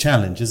 part of the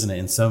challenge, isn't it?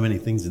 In so many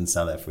things in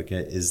South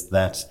Africa, is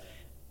that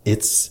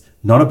it's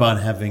not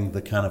about having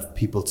the kind of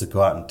people to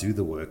go out and do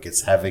the work.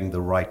 It's having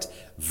the right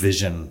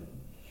vision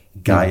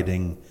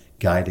guiding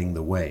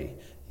the way.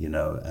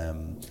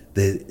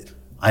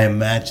 I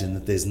imagine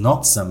that there's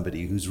not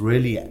somebody who's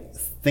really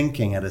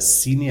thinking at a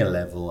senior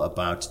level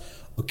about,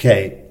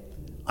 okay,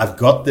 I've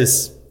got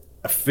this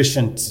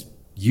efficient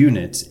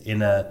unit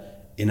in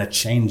a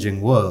changing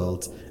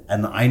world,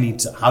 and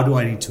how do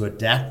I need to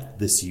adapt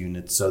this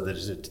unit so that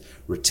it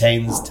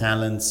retains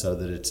talent, so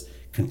that it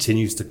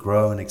continues to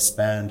grow and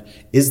expand?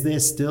 Is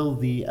there still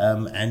the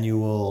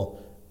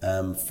annual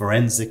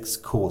forensics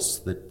course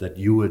that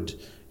you would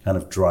kind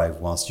of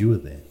drive whilst you were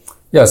there?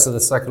 Yeah, so the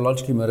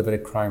psychologically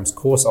motivated crimes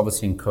course,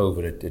 obviously in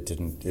COVID, it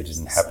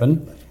didn't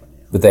happen.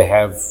 But they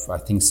have, I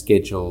think,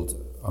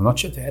 scheduled, I'm not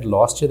sure if they had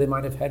last year, they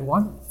might have had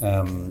one.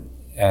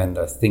 And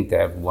I think they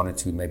have one or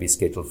two maybe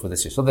scheduled for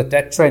this year. So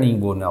that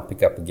training will now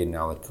pick up again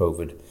now that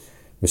COVID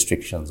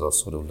restrictions are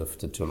sort of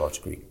lifted to a large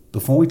degree.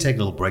 Before we take a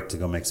little break to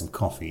go make some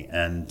coffee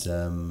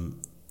and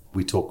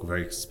we talk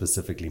very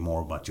specifically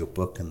more about your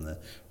book and the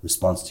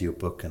response to your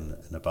book and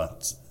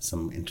about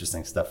some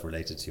interesting stuff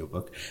related to your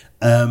book.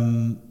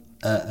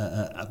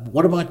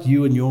 What about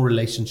you and your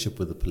relationship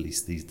with the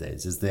police these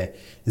days? Is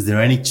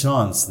there any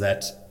chance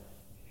that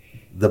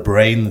the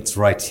brain that's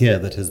right here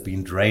that has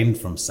been drained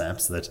from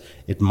SAPS, that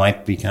it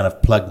might be kind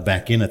of plugged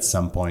back in at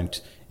some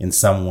point in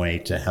some way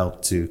to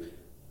help to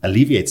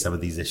alleviate some of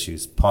these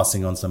issues,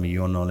 passing on some of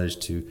your knowledge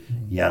to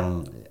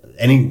young,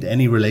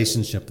 any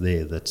relationship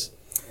there that...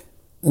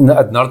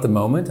 Not at the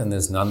moment, and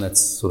there's none that's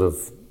sort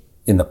of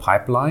in the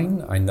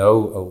pipeline. I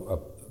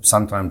know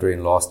sometime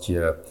during last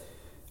year,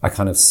 I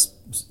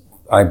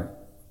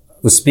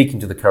was speaking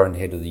to the current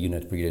head of the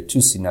unit, Brigadier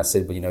Tusi, and I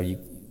said, well,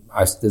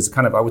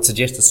 I would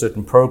suggest a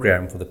certain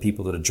program for the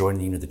people that are joining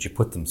the unit that you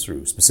put them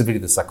through, specifically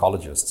the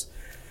psychologists.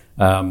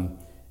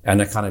 And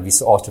I kind of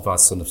asked if I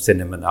sort of send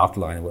them an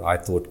outline of what I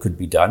thought could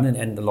be done.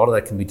 And a lot of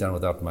that can be done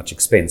without much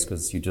expense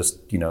because you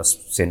just,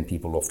 send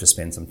people off to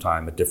spend some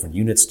time at different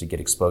units to get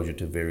exposure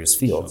to various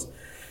fields. Sure.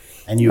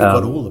 And you've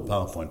got all the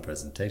PowerPoint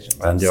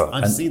presentations.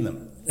 I've seen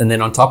them. And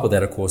then on top of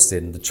that, of course,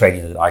 then the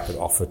training that I could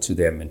offer to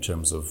them in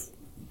terms of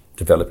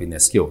developing their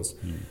skills.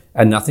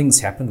 And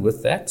nothing's happened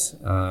with that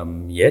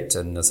yet.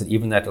 And I said,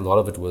 even that, a lot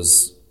of it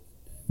was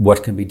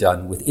what can be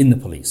done within the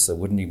police. So it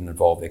wouldn't even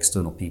involve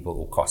external people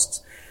or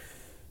costs.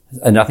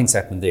 And nothing's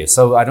happened there.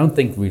 So I don't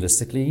think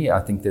realistically, I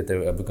think that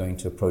they're ever going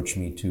to approach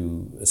me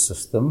to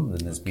assist them.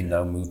 And there's been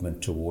no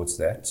movement towards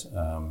that.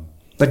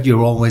 But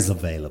you're always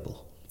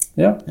available.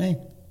 Yeah. Hey,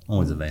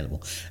 always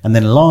available. And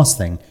then last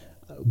thing,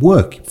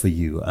 work for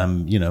you.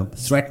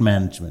 Threat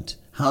management.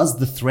 How's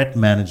the threat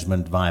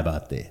management vibe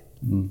out there?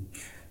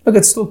 Look,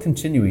 it's still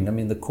continuing. I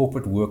mean, the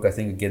corporate work, I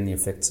think, again, the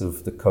effects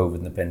of the COVID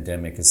and the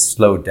pandemic has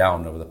slowed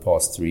down over the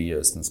past 3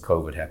 years since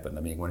COVID happened.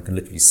 I mean, one can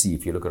literally see,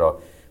 if you look at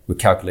we're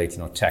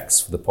calculating our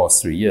tax for the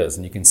past 3 years,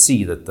 and you can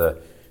see that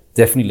the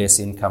definitely less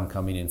income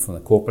coming in from the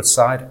corporate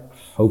side.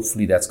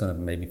 Hopefully that's going to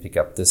maybe pick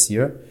up this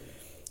year.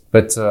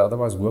 But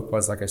otherwise,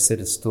 work-wise, like I said,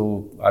 it's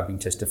still, I've been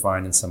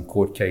testifying in some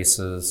court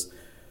cases,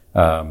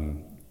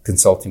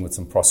 consulting with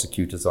some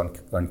prosecutors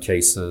on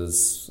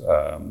cases.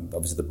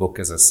 Obviously, the book,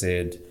 as I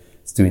said,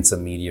 it's doing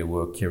some media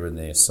work here and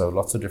there. So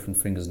lots of different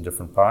fingers and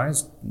different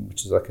pies,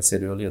 which is, like I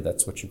said earlier,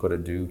 that's what you've got to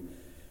do.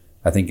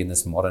 I think in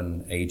this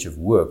modern age of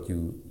work,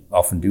 you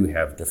often do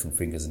have different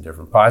fingers and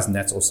different pies, and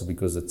that's also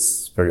because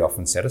it's very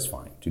often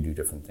satisfying to do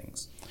different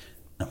things.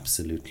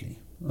 Absolutely.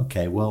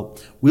 Okay, well,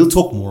 we'll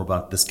talk more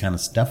about this kind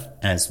of stuff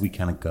as we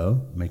kind of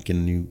go,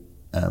 making new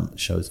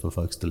shows for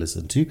folks to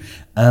listen to.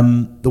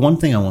 The one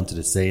thing I wanted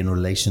to say in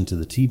relation to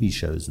the TV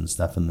shows and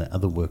stuff and the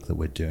other work that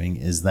we're doing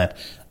is that,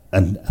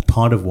 and a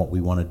part of what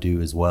we want to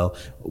do as well,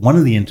 one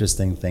of the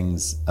interesting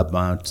things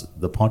about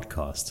the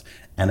podcast,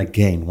 and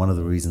again, one of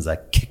the reasons I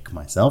kick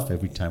myself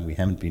every time we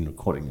haven't been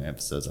recording new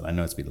episodes, and I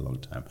know it's been a long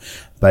time,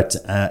 but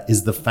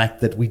is the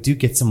fact that we do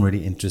get some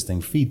really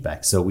interesting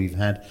feedback. So we've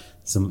had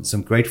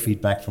some great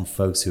feedback from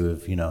folks who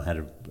have, had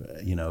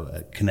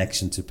a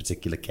connection to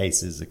particular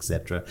cases,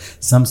 etc.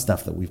 Some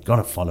stuff that we've got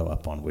to follow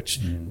up on, which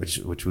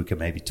we can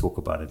maybe talk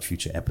about in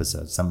future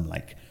episodes. Some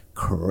like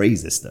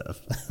crazy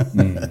stuff.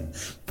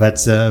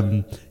 But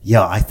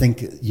I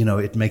think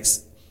it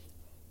makes.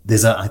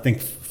 I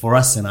think for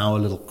us in our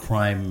little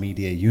crime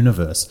media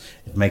universe,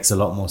 it makes a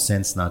lot more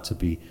sense now to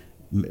be,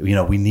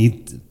 we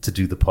need to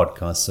do the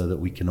podcast so that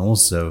we can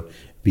also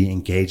be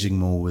engaging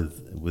more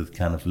with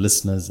kind of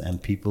listeners and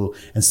people,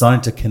 and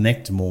starting to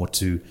connect more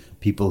to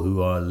people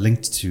who are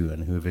linked to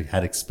and who have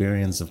had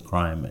experience of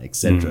crime,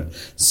 etc.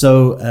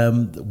 So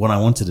what I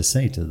wanted to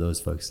say to those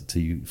folks, to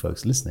you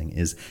folks listening,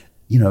 is,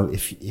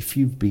 if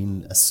you've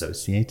been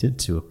associated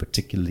to a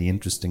particularly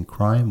interesting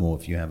crime, or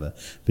if you have a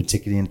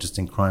particularly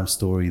interesting crime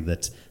story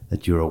that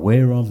you're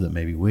aware of, that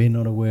maybe we're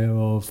not aware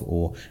of,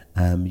 or,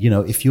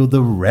 if you're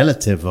the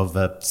relative of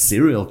a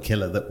serial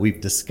killer that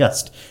we've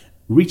discussed,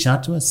 reach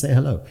out to us, say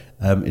hello.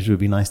 It would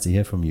be nice to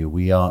hear from you.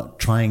 We are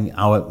trying,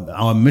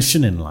 our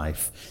mission in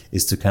life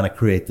is to kind of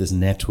create this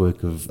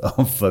network of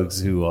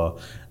folks who are,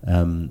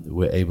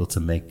 we're able to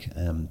make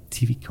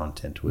TV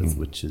content with,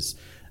 which is,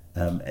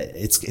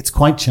 it's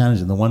quite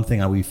challenging. The one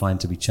thing we find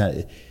to be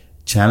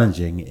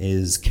challenging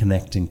is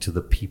connecting to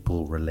the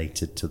people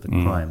related to the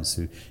crimes,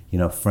 who,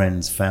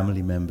 friends,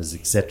 family members,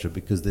 etc.,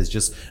 because there's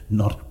just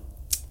not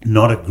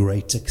a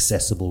great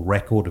accessible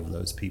record of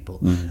those people.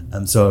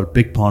 And so a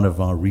big part of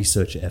our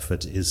research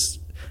effort is,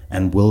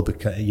 and will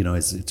become,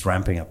 it's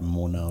ramping up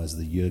more now as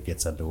the year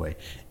gets underway,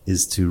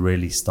 is to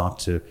really start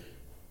to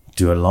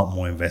do a lot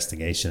more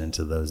investigation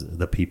into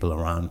the people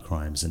around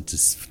crimes, and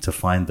to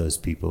find those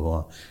people who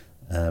are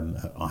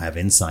have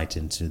insight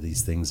into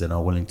these things and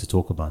are willing to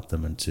talk about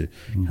them and to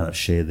kind of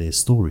share their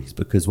stories,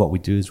 because what we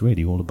do is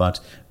really all about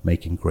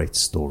making great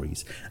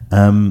stories.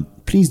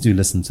 Please do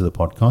listen to the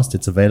podcast.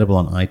 It's available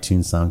on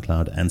iTunes,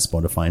 SoundCloud, and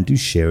Spotify, and do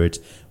share it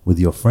with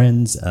your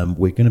friends.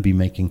 We're going to be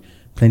making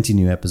plenty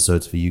new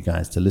episodes for you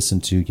guys to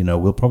listen to.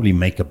 We'll probably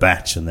make a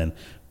batch and then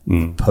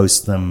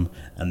post them,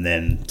 and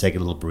then take a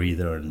little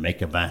breather and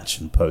make a batch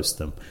and post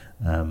them.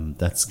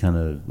 That's kind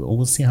of,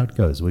 we'll see how it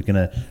goes. We're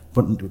going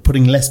to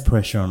putting less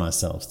pressure on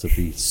ourselves to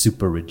be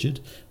super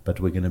rigid, but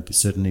we're going to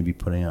certainly be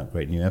putting out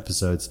great new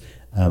episodes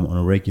on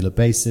a regular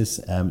basis.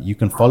 You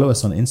can follow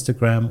us on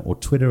Instagram or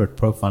Twitter at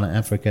Profiler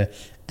Africa,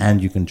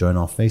 and you can join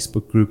our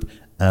Facebook group.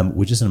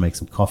 We're just going to make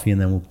some coffee, and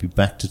then we'll be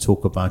back to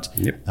talk about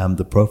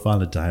the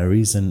Profiler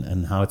Diaries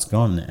and how it's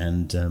gone.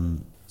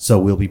 And so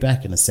we'll be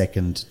back in a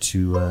second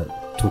to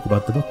talk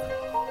about the book.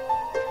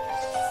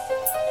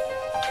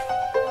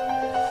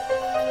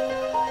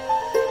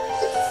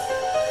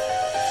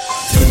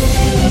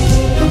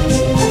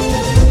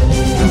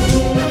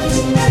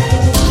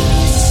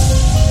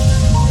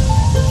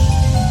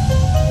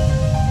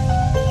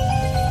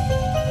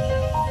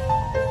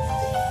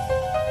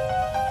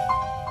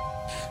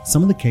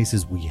 Some of the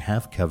cases we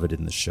have covered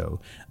in the show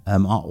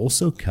are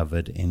also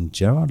covered in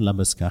Gerard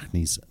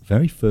Labuschagne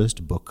very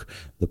first book,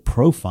 The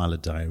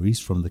Profiler Diaries,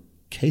 from the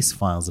Case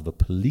Files of a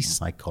Police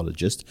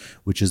Psychologist,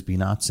 which has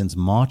been out since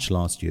March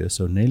last year,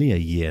 so nearly a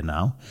year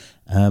now.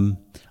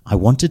 I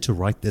wanted to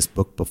write this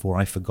book before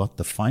I forgot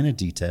the finer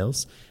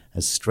details.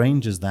 As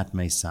strange as that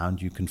may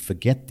sound, you can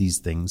forget these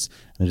things,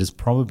 and it is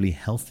probably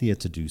healthier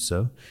to do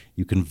so.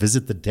 You can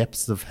visit the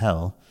depths of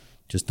hell,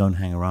 just don't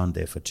hang around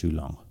there for too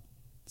long.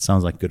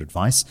 Sounds like good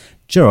advice.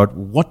 Gerard,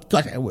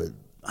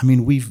 I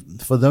mean,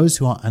 for those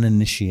who are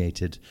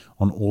uninitiated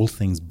on all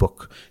things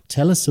book,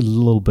 tell us a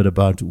little bit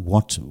about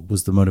what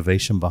was the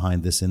motivation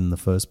behind this in the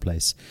first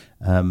place.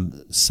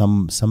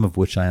 Some of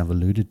which I have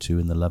alluded to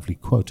in the lovely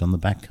quote on the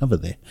back cover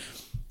there.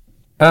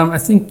 I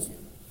think,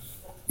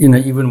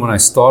 even when I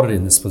started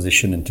in this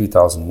position in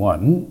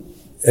 2001,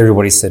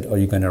 everybody said, "Are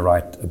you going to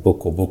write a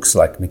book or books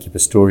like Mickey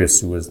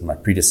Pistorius, who was my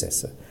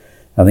predecessor?"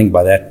 I think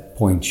by that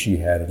point she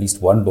had at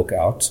least one book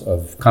out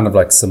of kind of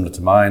like similar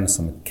to mine,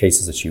 some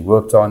cases that she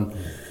worked on.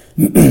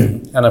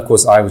 And of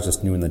course I was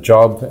just new in the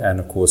job, and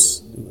of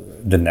course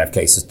didn't have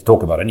cases to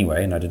talk about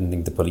anyway, and I didn't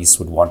think the police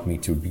would want me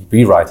to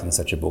be writing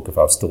such a book if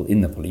I was still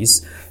in the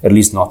police, at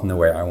least not in the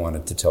way I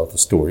wanted to tell the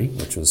story,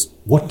 which was...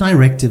 What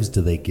directives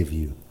do they give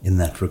you in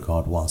that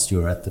regard whilst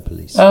you're at the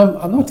police?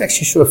 I'm not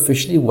actually sure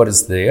officially what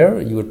is there.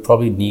 You would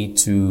probably need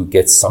to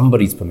get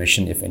somebody's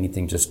permission, if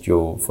anything, just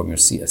from your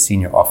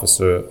senior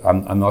officer.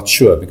 I'm not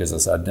sure,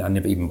 because I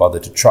never even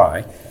bothered to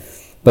try.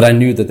 But I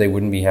knew that they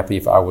wouldn't be happy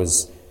if I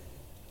was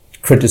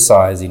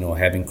criticizing or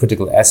having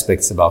critical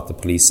aspects about the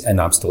police and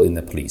I'm still in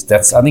the police.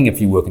 I think if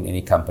you work in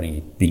any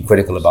company, being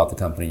critical about the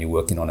company you're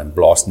working on and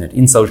blasting it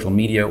in social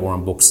media or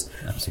on books,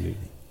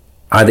 absolutely,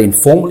 either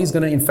informally is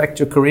going to infect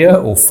your career,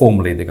 or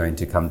formally they're going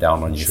to come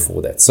down on you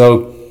for that.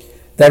 So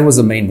that was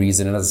the main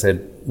reason. And as I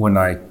said, when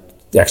I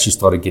actually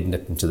started getting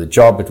into the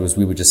job,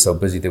 we were just so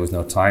busy, there was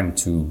no time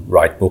to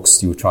write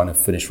books. You were trying to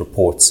finish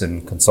reports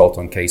and consult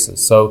on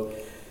cases.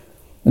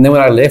 And then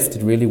when I left,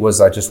 it really was,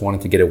 I just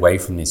wanted to get away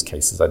from these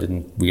cases. I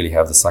didn't really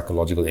have the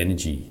psychological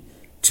energy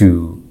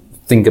to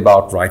think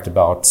about, write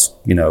about,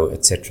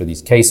 etc.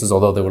 these cases,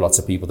 although there were lots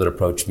of people that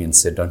approached me and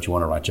said, "Don't you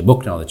want to write your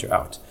book now that you're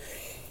out?"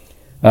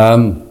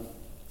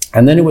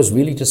 And then it was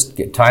really just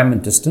time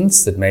and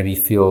distance that made me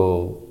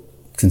feel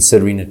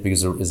considering it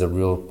because there is a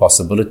real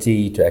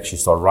possibility to actually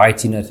start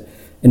writing it.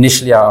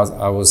 Initially,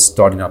 I was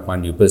starting up my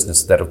new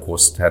business. That, of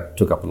course,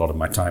 took up a lot of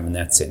my time in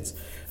that sense.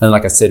 And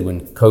like I said,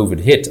 when COVID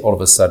hit, all of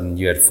a sudden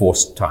you had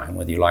forced time,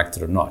 whether you liked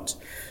it or not.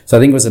 So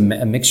I think it was a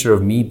mixture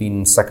of me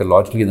being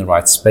psychologically in the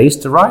right space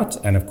to write,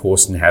 and of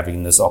course in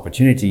having this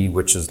opportunity,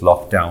 which is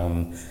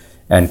lockdown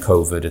and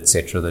COVID,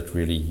 etc., that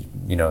really,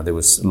 there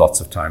was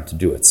lots of time to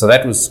do it. So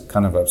that was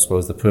kind of, I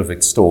suppose, the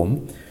perfect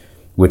storm,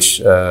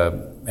 which,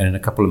 and in a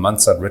couple of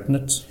months I'd written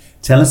it.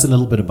 Tell us a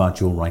little bit about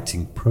your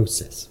writing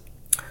process.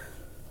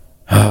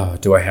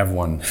 Do I have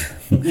one?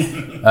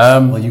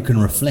 Well, you can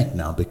reflect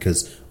now,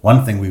 because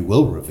one thing we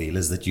will reveal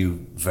is that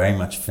you very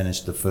much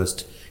finished the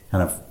first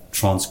kind of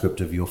transcript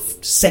of your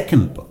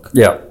second book.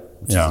 Yeah.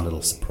 Which is a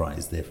little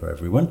surprise there for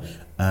everyone.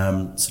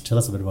 So tell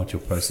us a bit about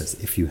your process,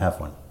 if you have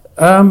one.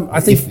 I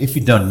think if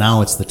you don't,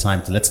 now it's the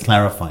time to, let's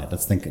clarify it.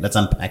 Let's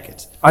unpack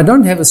it. I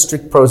don't have a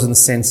strict process in the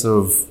sense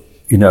of,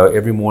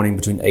 every morning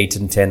between 8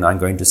 and 10, I'm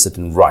going to sit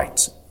and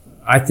write.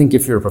 I think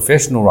if you're a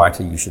professional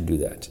writer, you should do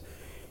that.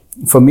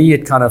 For me,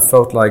 it kind of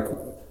felt like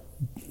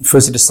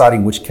firstly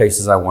deciding which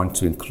cases I want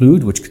to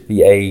include, which could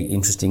be A,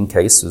 interesting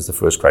case was the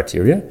first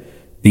criteria.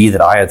 B, that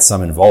I had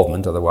some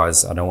involvement.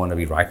 Otherwise, I don't want to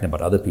be writing about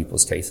other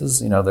people's cases.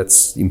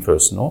 That's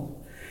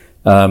impersonal.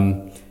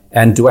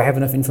 And do I have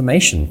enough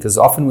information? Because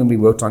often when we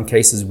worked on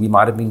cases, we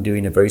might have been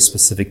doing a very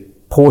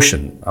specific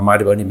portion. I might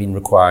have only been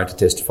required to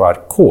testify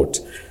at court.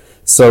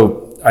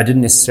 So I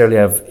didn't necessarily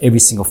have every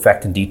single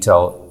fact and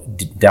detail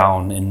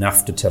down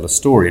enough to tell a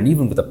story. And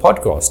even with a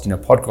podcast,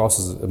 podcast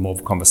is more of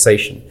a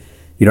conversation.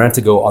 You don't have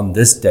to go, on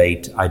this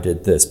date I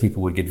did this.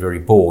 People would get very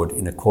bored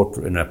in a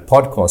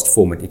podcast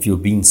format if you're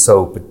being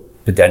so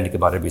pedantic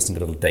about every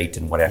single little date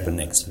and what happened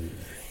next.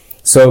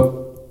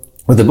 So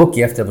with the book,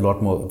 you have to have a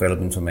lot more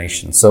available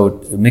information.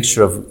 So a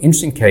mixture of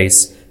interesting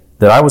case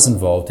that I was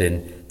involved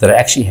in, that I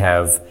actually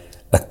have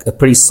a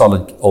pretty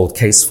solid old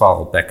case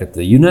file back at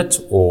the unit,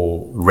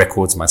 or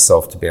records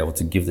myself to be able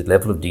to give the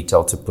level of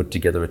detail to put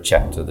together a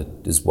chapter that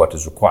is what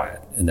is required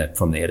in that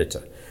from the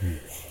editor.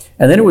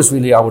 And then it was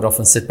really, I would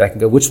often sit back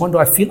and go, which one do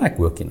I feel like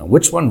working on?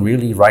 Which one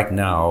really right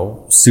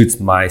now suits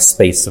my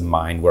space of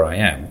mind where I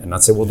am? And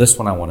I'd say, well, this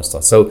one I want to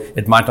start. So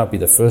it might not be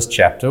the first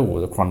chapter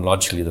or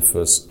chronologically the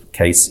first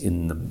case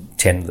in the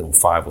 10 or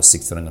 5 or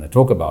 6 that I'm going to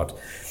talk about,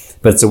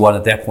 but it's the one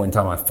at that point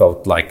in time I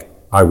felt like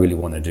I really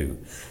want to do.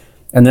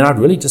 And then I'd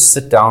really just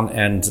sit down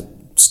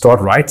and start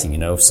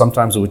writing.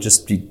 Sometimes it would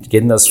just be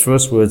getting those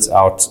first words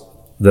out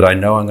that I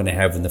know I'm going to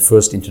have in the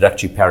first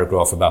introductory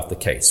paragraph about the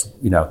case.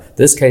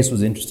 This case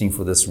was interesting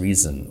for this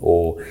reason.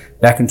 Or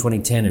back in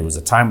 2010, it was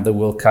a time of the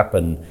World Cup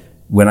and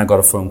when I got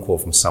a phone call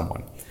from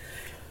someone.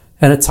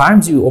 And at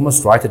times you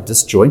almost write it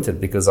disjointed,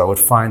 because I would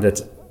find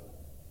that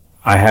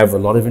I have a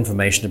lot of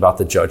information about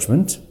the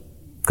judgment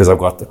because I've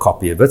got the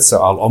copy of it.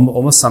 So I'll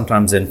almost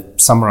sometimes then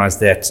summarize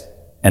that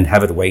and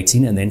have it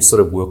waiting, and then sort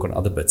of work on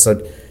other bits.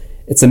 So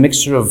it's a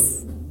mixture of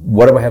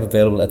what do I have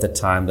available at the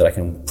time that I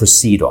can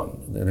proceed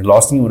on. The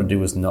last thing you want to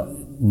do is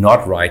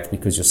not write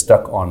because you're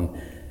stuck on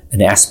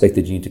an aspect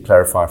that you need to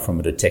clarify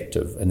from a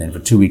detective, and then for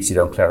 2 weeks you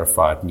don't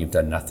clarify it and you've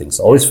done nothing.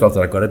 So I always felt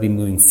that I've got to be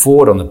moving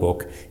forward on the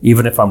book,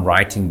 even if I'm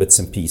writing bits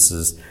and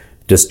pieces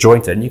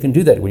disjointed. And you can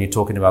do that when you're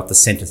talking about the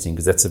sentencing,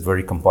 because that's a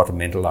very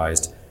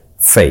compartmentalized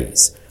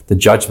phase. the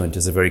judgment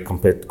is a very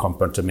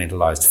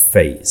compartmentalized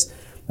phase.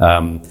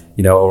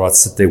 Or I'd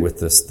sit there with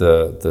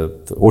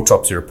the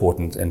autopsy report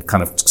and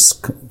kind of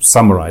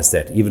summarize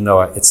that, even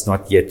though it's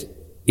not yet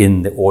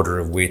in the order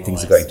of where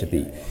things are going to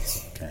be.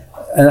 Okay.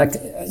 And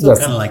so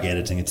kind of like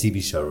editing a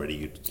TV show, really.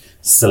 You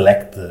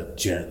select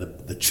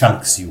the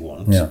chunks you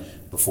want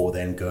before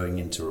then going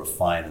into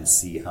refine and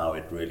see how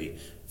it really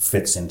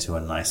fits into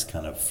a nice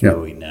kind of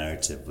flowy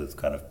narrative with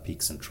kind of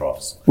peaks and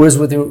troughs. Whereas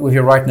if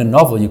you're writing a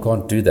novel, you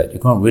can't do that. You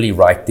can't really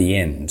write the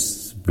end,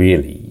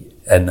 really,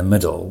 and the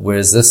middle.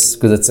 Whereas this,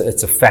 because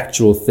it's a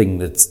factual thing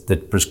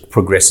that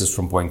progresses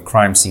from point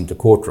crime scene to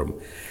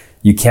courtroom,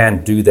 you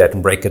can do that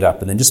and break it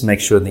up and then just make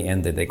sure in the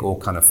end that they all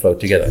kind of flow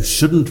together. You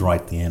shouldn't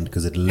write the end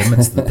because it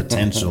limits the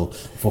potential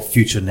for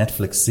future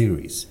Netflix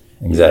series.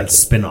 Exactly. And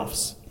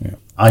spin-offs. Yeah.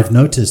 I've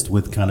noticed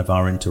with kind of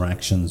our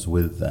interactions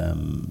with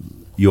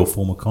your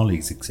former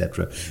colleagues,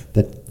 etc.,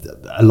 that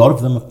a lot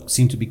of them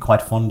seem to be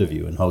quite fond of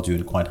you and hold you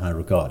in quite high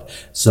regard.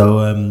 So,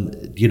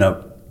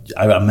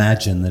 I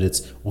imagine that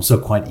it's also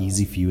quite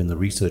easy for you in the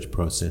research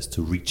process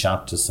to reach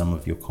out to some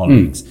of your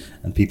colleagues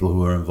and people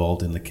who are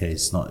involved in the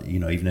case, not,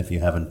 even if you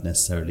haven't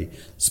necessarily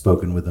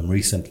spoken with them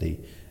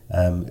recently.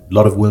 A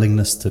lot of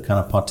willingness to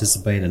kind of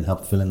participate and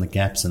help fill in the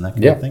gaps and that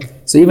kind of thing.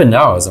 So even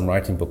now, as I'm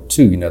writing book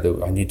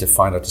 2, I need to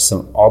find out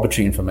some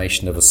arbitrary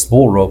information of a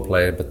small role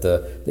player, but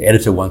the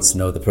editor wants to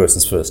know the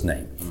person's first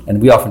name.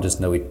 And we often just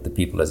know the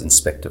people as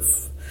Inspector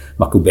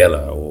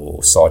Makubela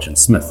or Sergeant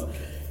Smith.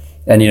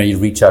 And, you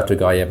reach out to a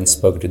guy you haven't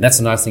spoken to. And that's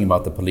the nice thing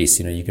about the police.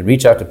 You can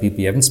reach out to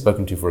people you haven't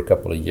spoken to for a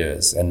couple of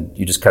years and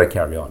you just kind of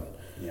carry on.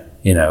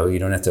 You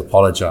don't have to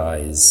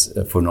apologize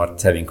for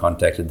not having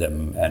contacted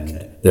them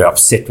and they're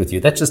upset with you.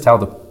 That's just how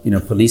the,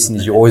 policing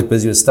is. You're always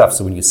busy with stuff.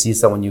 So when you see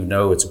someone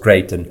it's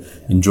great and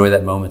enjoy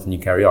that moment and you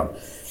carry on.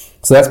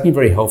 So that's been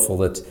very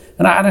helpful.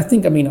 And I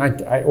think,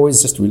 I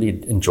always just really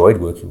enjoyed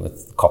working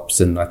with cops,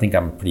 and I think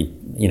I'm a pretty,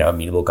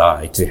 amenable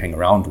guy to hang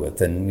around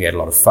with, and we had a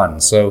lot of fun.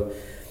 So,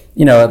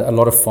 a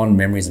lot of fond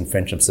memories and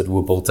friendships that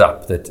were built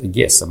up that,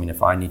 yes,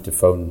 if I need to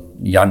phone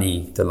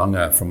Yanni De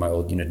Lange from my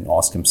old unit and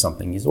ask him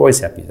something, he's always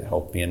happy to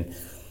help me. And,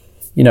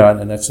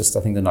 and that's just, I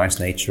think, the nice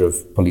nature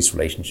of police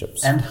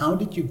relationships. And how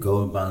did you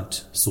go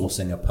about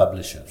sourcing a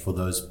publisher for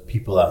those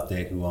people out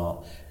there who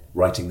are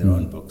writing their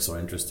own books or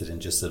interested in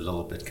just a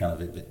little bit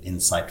kind of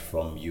insight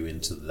from you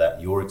into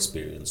that, your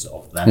experience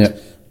of that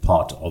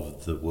part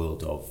of the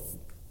world of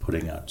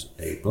putting out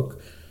a book?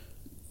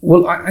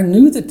 Well, I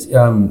knew that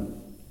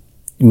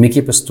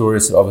Mickey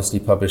Pistorius had obviously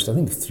published, I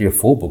think, 3 or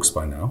 4 books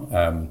by now,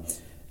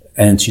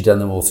 and she'd done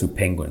them all through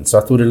Penguin. So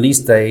I thought at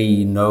least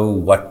they know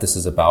what this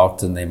is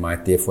about, and they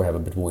might therefore have a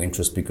bit more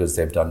interest because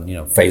they've done,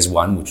 phase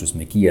 1, which was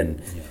Mickey,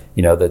 and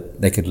that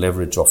they could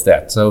leverage off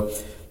that. So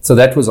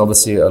that was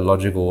obviously a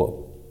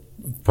logical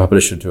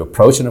publisher to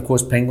approach, and of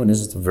course Penguin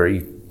is a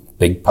very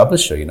big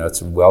publisher.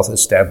 It's well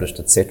established,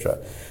 etc.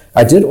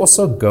 I did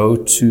also go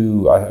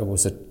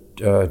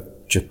to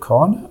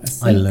Jacana, I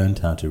think. I learned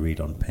how to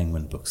read on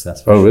Penguin books.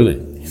 That's really?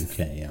 In the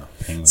UK,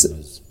 Penguin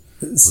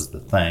was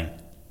the thing.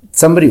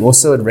 Somebody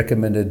also had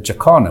recommended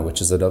Jacana, which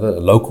is another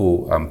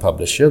local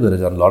publisher that had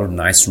done a lot of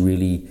nice,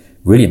 really,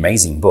 really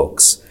amazing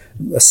books.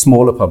 A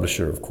smaller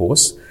publisher, of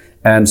course.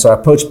 And so I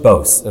approached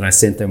both, and I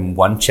sent them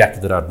one chapter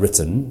that I'd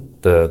written,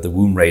 the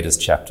Womb Raiders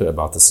chapter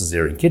about the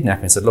Caesarean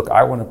kidnapping, and said, look,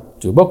 I want to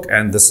do a book,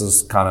 and this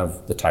is kind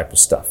of the type of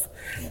stuff.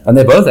 Yeah. And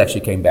they both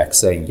actually came back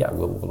saying,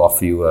 we'll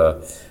offer you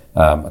a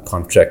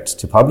contract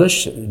to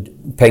publish.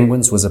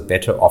 Penguin's was a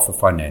better offer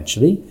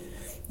financially.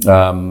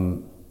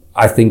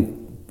 I think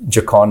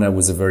Jacana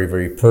was a very,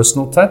 very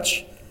personal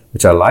touch,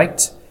 which I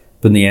liked.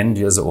 But in the end,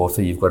 as an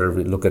author, you've got to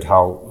look at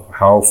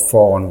how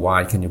far and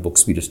wide can your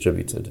books be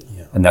distributed.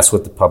 Yeah. And that's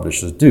what the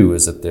publishers do,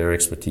 is that their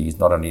expertise,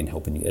 not only in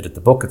helping you edit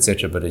the book,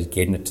 etc., but is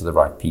getting it to the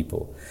right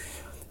people.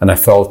 And I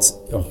felt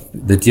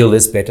the deal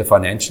is better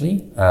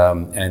financially,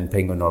 and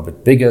Penguin are a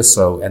bit bigger,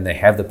 and they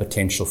have the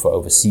potential for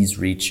overseas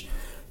reach.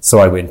 So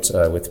I went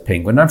with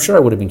Penguin. I'm sure I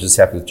would have been just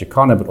happy with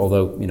Jacana, but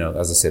although,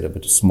 as I said, a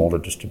bit smaller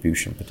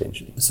distribution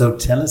potentially. So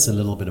tell us a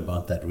little bit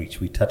about that reach.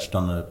 We touched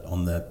on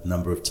the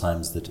number of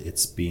times that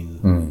it's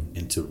been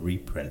into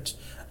reprint.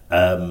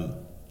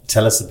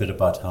 Tell us a bit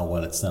about how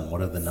well it's done.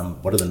 What are the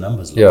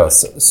numbers look like?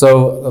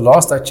 So the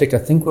last I checked, I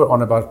think we're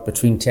on about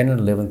between 10 and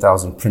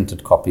 11,000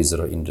 printed copies that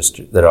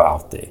are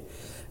out there.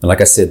 And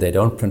like I said, they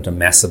don't print a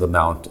massive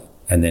amount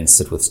and then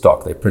sit with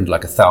stock. They print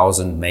like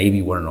 1,000,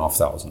 maybe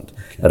 1,500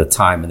 at a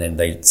time, and then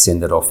they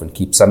send it off and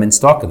keep some in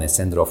stock, and they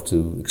send it off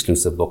to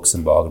Exclusive Books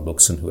and Bargain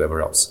Books and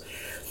whoever else.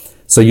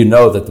 So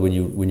that when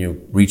you're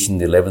reaching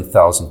the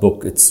 11,000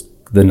 book,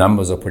 the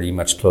numbers are pretty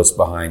much close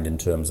behind in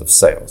terms of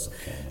sales.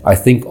 Okay. I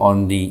think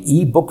on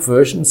the ebook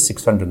version,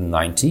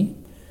 690.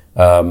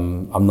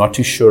 I'm not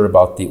too sure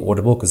about the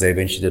Audible, because they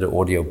eventually did an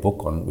audio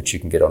book on which you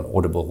can get on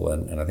Audible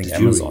and I think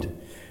did Amazon. You read?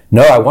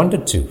 No, I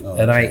wanted to,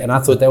 and I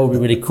thought that would be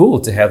really cool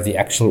to have the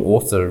actual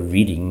author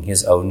reading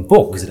his own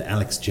book. Was it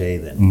Alex J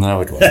then?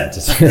 No, it wasn't.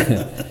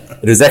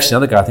 It was actually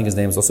another guy. I think his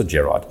name is also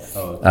Gerard.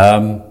 Oh,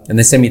 okay. And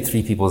they send me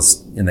 3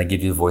 people's, and they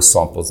give you voice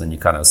samples, and you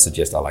kind of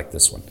suggest, I like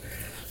this one.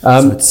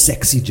 So it's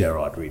sexy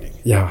Gerard reading.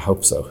 Yeah, I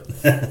hope so.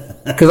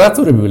 Because I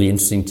thought it'd be really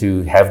interesting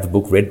to have the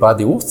book read by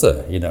the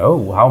author.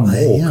 How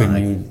more can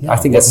you? I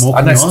think that's,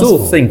 and I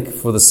still think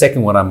for the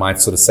second one, I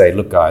might sort of say,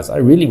 look, guys, I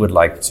really would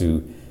like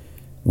to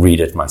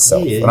read it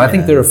myself. And I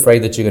think they're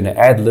afraid that you're going to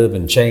ad-lib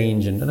and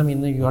change. And I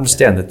mean, you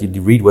understand that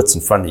you read what's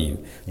in front of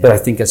you. But I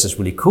think that's just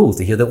really cool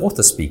to hear the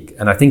author speak.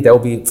 And I think that will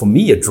be, for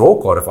me, a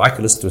draw card if I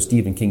could listen to a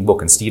Stephen King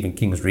book and Stephen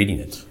King is reading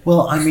it.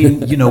 Well, I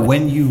mean,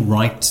 when you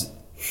write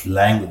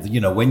language,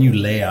 when you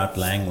lay out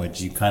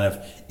language, you kind of,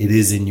 it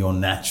is in your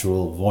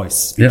natural voice,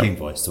 speaking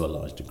voice to a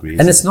large degree.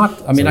 And it's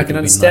not, I mean, I can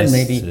understand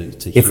maybe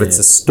if it's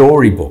a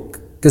storybook,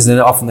 because then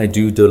often they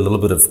do a little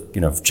bit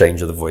of,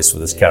 change of the voice for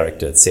this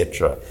character,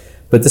 etc.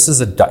 But this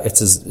is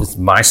it's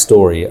my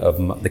story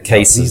of the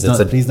cases.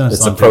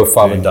 It's a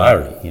profile and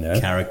diary,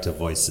 Character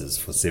voices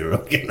for serial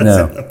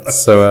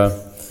killers.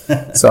 No.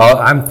 So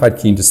I'm quite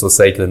keen to still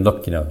say to them,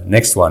 look,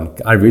 next one,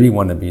 I really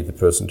want to be the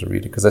person to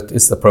read it because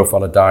it's the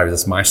profile of diary.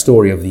 It's my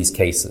story of these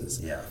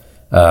cases. Yeah.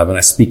 And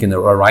I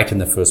write in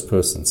the first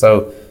person.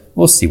 So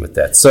we'll see with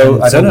that.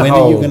 So I don't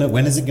know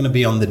when is it going to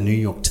be on the New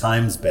York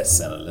Times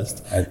bestseller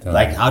list?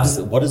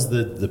 What is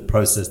the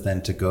process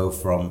then to go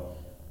from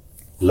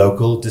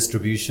local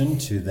distribution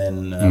to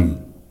then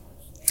the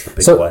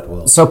big white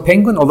world? So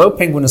Penguin, although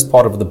Penguin is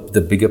part of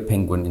the bigger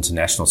Penguin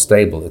International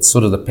stable, it's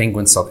sort of the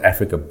Penguin South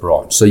Africa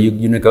branch. So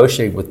you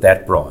negotiate with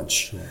that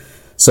branch. Sure.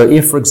 So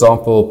if, for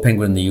example,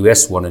 Penguin in the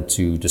US wanted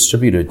to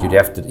distribute it, you'd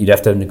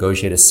have to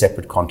negotiate a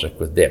separate contract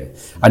with them.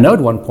 I know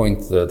at one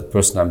point the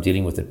person I'm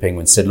dealing with at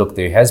Penguin said, look,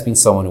 there has been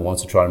someone who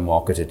wants to try and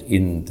market it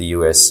in the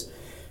US.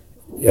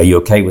 Are you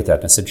okay with that?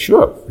 And I said,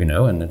 sure,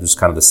 and it was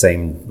kind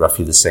of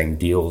roughly the same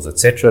deals,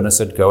 etc. And I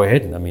said, go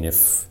ahead. And I mean,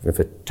 if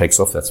it takes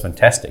off, that's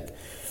fantastic.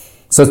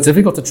 So it's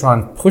difficult to try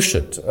and push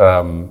it.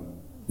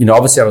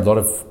 Obviously I have a lot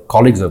of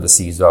colleagues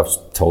overseas who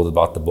I've told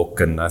about the book.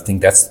 And I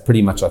think that's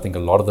pretty much, a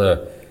lot of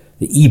the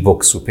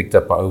ebooks were picked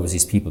up by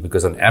overseas people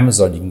because on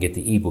Amazon you can get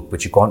the ebook,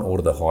 but you can't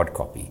order the hard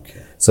copy.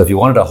 Okay. So if you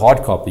wanted a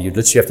hard copy, you'd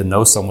literally have to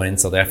know someone in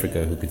South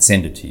Africa who could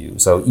send it to you.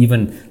 So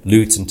even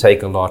Loot and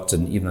Take a Lot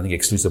and even I think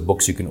Exclusive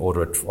Books, you can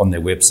order it on their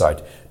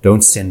website.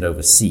 Don't send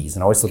overseas.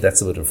 And I always thought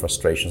that's a bit of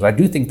frustration. So I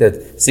do think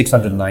that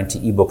 690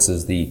 ebooks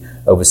is the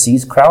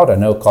overseas crowd. I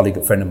know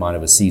a friend of mine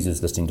overseas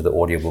is listening to the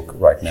audiobook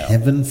right now.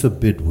 Heaven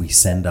forbid we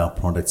send our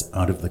products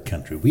out of the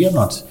country. We are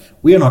not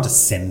a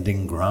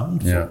sending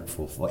ground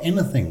for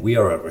anything. We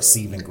are a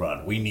receiving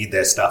ground. We need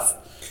their stuff.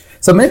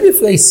 So maybe if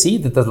they see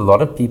that there's a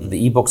lot of people,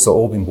 the ebooks are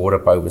all being bought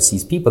up by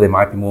overseas people, they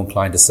might be more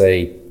inclined to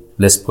say,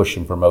 let's push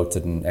and promote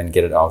it and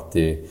get it out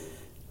there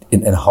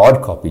in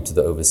hard copy to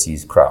the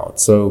overseas crowd.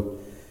 So,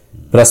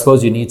 but I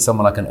suppose you need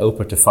someone like an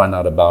Oprah to find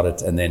out about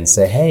it and then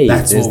say, hey,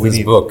 there's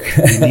this book.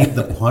 We need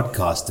the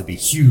podcast to be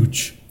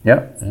huge.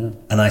 Yeah.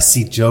 And I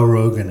see Joe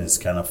Rogan is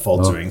kind of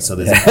faltering, so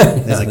there's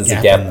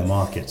a gap in the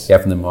market.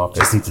 Gap in the market.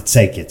 Just need to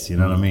take it, you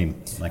know what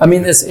I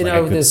mean?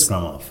 There's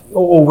scrum off.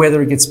 Or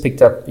whether it gets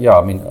picked up,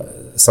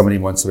 somebody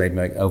wants to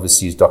make an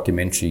overseas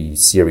documentary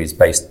series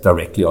based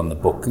directly on the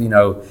book.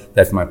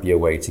 That might be a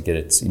way to get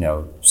it,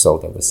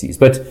 sold overseas.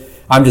 But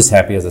I'm just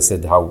happy, as I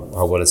said, how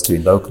well it's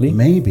doing locally.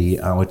 Maybe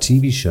our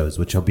TV shows,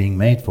 which are being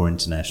made for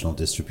international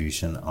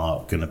distribution,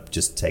 are going to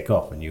just take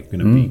off, and you're going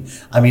to be.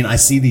 I mean, I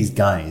see these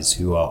guys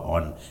who are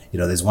on.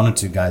 There's one or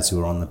two guys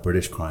who are on the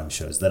British crime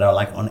shows that are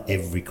like on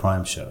every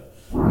crime show.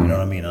 You know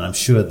what I mean? And I'm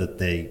sure that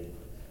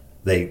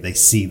they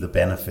see the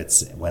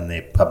benefits when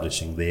they're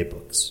publishing their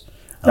books.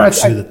 I'm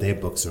sure that their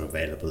books are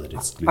available at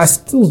Exclusive. I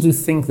still do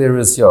think there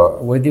is,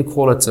 what do you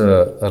call it,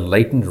 a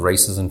latent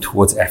racism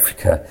towards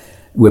Africa,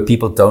 where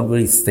people don't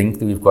really think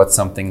that we've got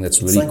something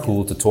that's really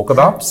cool to talk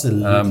about.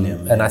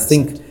 Absolutely. And I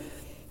think,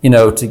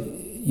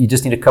 you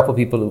just need a couple of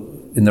people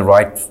in the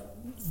right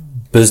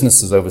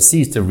businesses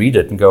overseas to read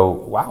it and go,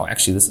 wow,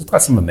 actually, this has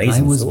got some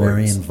amazing stories. I was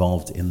very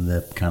involved in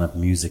the kind of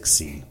music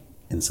scene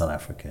in South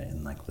Africa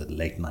in like the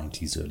late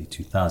 90s, early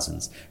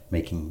 2000s,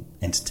 making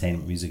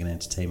music and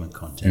entertainment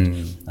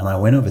content. And I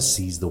went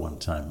overseas the one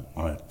time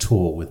on a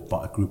tour with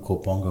a group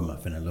called Bongo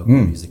Muffin, a local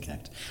music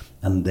act.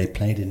 And they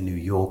played in New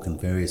York and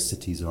various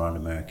cities around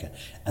America.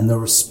 And the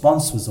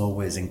response was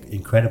always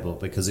incredible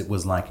because it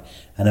was like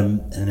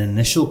an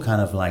initial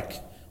kind of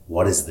like,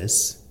 what is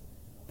this?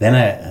 Then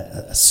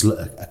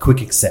a quick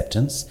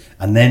acceptance.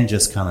 And then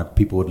just kind of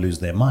people would lose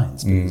their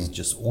minds because it's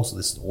just also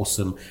this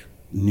awesome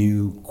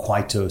new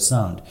Kwaito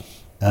sound.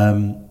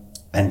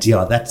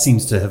 That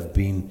seems to have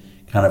been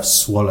kind of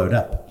swallowed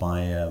up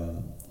by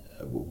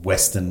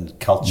Western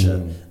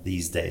culture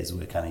these days,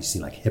 where kind of you see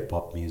like hip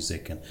hop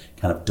music and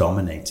kind of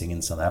dominating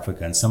in South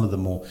Africa, and some of the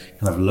more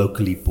kind of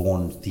locally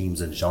born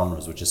themes and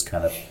genres were just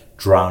kind of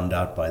drowned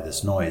out by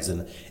this noise.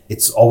 And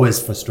it's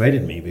always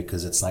frustrated me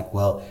because it's like,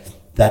 well,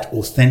 that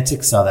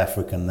authentic South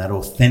African, that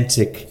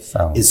authentic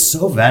sound is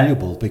so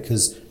valuable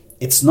because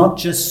it's not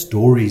just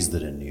stories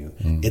that are new.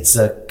 It's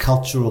a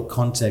cultural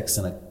context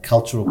and a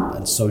cultural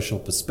and social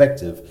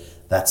perspective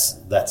that's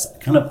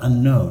kind of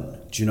unknown.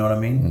 Do you know what I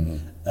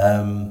mean?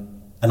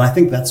 I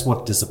think that's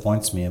what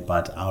disappoints me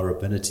about our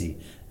ability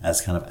as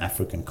kind of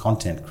African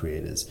content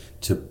creators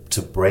to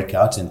break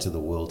out into the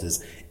world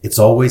is it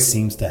always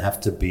seems to have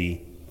to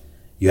be,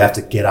 you have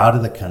to get out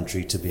of the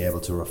country to be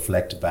able to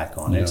reflect back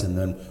on it. And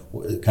then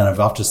kind of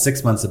after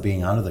 6 months of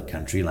being out of the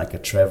country, like a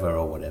Trevor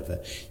or whatever,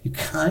 you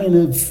kind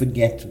of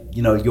forget,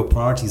 your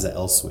priorities are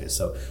elsewhere.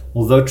 So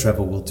although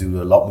Trevor will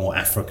do a lot more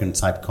African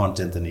type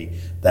content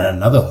than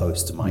another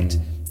host might,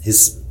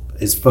 his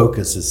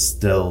focus is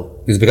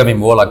still... He's becoming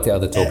more like the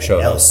other talk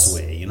shows.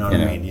 Elsewhere, you know what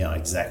I mean? Yeah,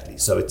 exactly.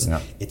 So it's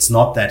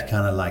not that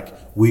kind of like,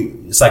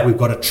 it's like we've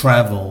got to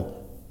travel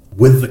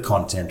with the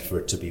content for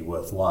it to be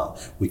worthwhile.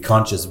 We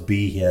can't just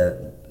be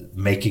here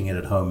making it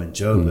at home in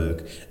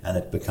Joburg and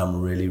it become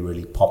really,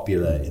 really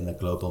popular in the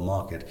global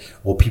market,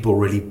 or people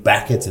really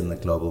back it in the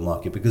global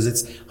market, because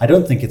I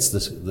don't think it's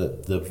it's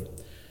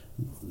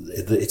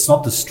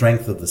not the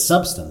strength of the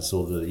substance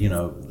or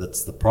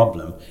that's the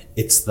problem.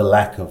 It's the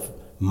lack of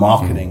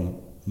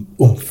marketing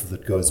oomph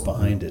that goes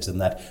behind it, and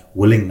that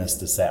willingness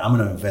to say, I'm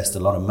going to invest a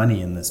lot of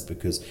money in this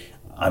because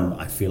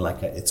I feel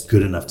like it's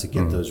good enough to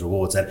get those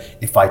rewards. And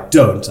if I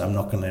don't, I'm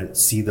not going to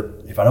see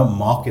if I don't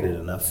market it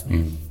enough,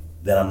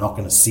 then I'm not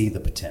going to see the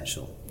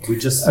potential. We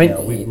just,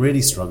 we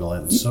really struggle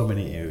in so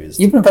many areas.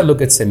 Even if I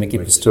look at, say, Mickey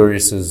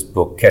Pistorius's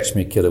book, Catch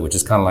Me Killer, which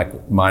is kind of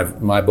like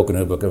my book and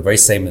her book, are very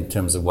same in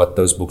terms of what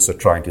those books are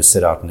trying to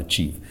set out and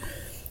achieve.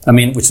 I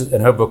mean,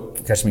 in her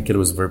book, Catch Me Killer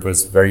was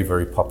very,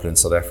 very popular in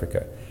South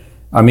Africa.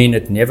 I mean,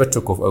 it never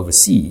took off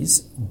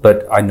overseas,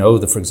 but I know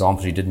that, for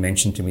example, she did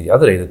mention to me the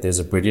other day that there's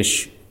a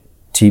British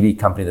TV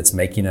company that's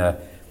making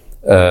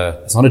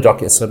it's not a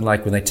docu, it's sort of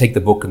like when they take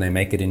the book and they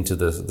make it into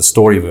the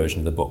story version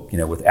of the book,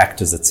 with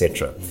actors,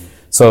 etc.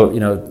 So,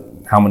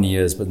 how many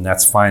years, but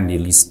that's finally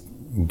at least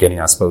getting,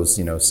 I suppose,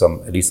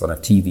 some, at least on a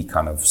TV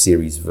kind of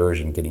series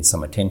version, getting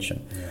some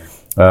attention.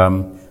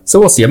 So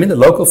we'll see. I mean, the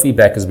local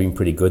feedback has been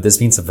pretty good. There's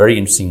been some very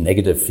interesting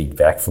negative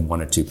feedback from one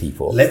or two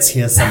people. Let's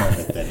hear some of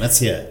it then. Let's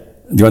hear.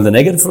 Do you want the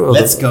negative?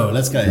 Let's go.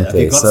 Okay, have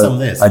you got some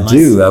there? I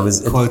do. I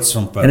was quotes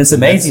from both. And it's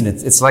amazing.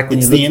 It's like when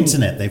it's the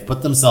internet. They've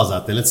put themselves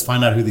out there. Let's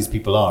find out who these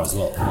people are as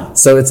well.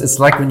 So it's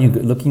like when you're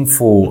looking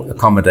for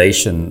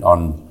accommodation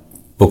on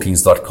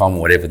bookings.com,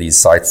 whatever these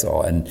sites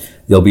are, and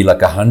there'll be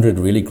like 100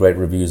 really great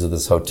reviews of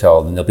this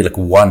hotel, and there'll be like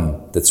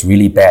one that's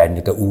really bad, and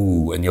you go,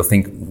 ooh, and you'll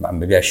think,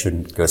 maybe I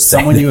shouldn't go stay.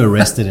 Someone you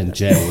arrested in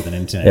jail with an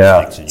internet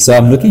connection. So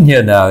I'm looking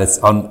here now. It's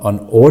on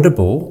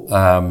Audible.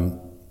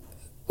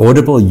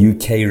 Audible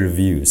UK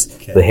reviews.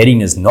 Okay. The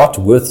heading is not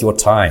worth your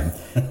time.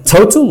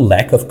 Total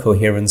lack of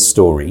coherent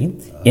story,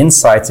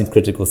 insights and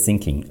critical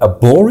thinking, a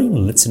boring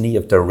litany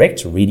of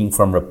direct reading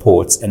from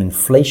reports, and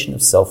inflation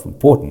of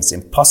self-importance,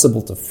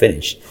 impossible to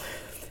finish.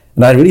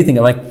 And I really think,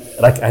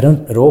 I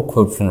don't at all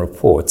quote from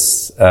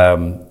reports.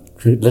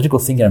 Critical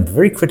thinking, I'm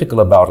very critical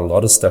about a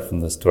lot of stuff in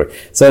this story.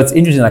 So it's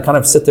interesting. I kind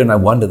of sit there and I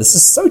wonder, this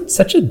is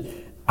such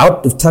a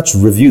out of touch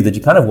review that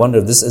you kind of wonder,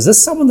 is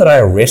this someone that I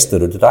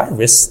arrested, or did I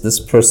arrest this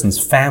person's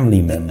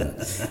family member?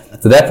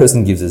 So that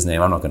person gives his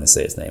name. I'm not going to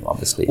say his name,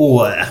 obviously.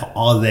 Or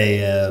are they?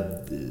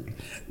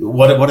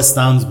 What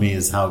astounds me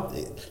is how.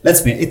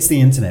 It's the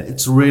internet.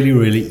 It's really,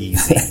 really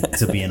easy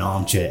to be an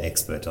armchair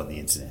expert on the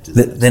internet.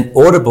 Then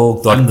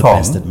Audible.com. I'm the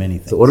best at many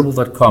things. So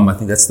Audible.com, I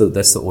think that's the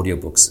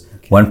audiobooks.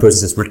 Okay. One person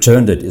says,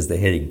 returned it is the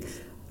heading.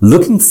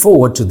 Looking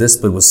forward to this,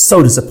 but was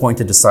so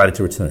disappointed, decided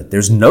to return it.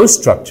 There's no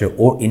structure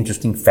or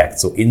interesting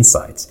facts or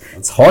insights.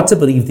 It's hard to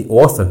believe the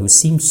author, who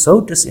seems so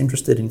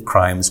disinterested in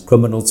crimes,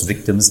 criminals,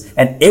 victims,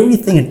 and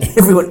everything and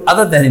everyone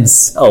other than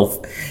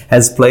himself,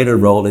 has played a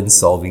role in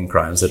solving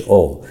crimes at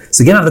all.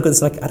 So again, I look at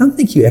this like, I don't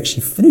think you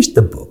actually finished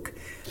the book.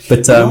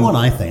 But you know what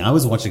I think? I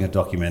was watching a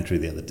documentary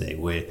the other day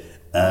where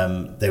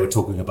they were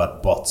talking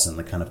about bots and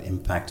the kind of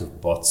impact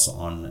of bots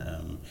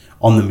on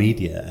the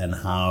media, and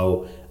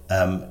how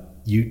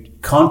you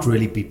can't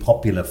really be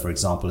popular, for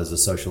example, as a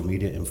social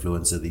media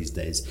influencer these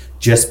days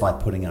just by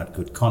putting out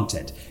good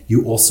content.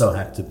 You also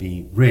have to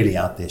be really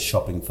out there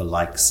shopping for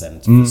likes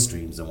and for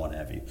streams and what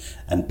have you,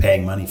 and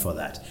paying money for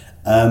that.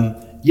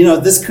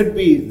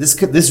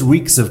 This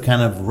reeks of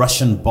kind of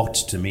Russian bot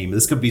to me.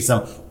 This could be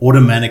some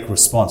automatic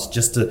response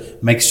just to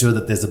make sure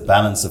that there's a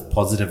balance of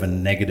positive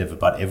and negative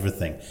about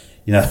everything.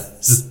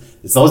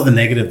 It's always the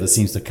negative that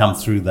seems to come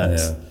through that.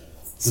 Yeah.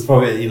 It's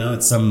probably,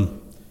 it's some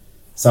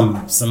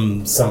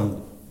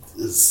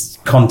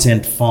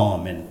content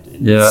farm in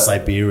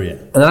Siberia.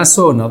 And then I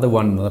saw another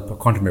one, I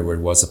can't remember where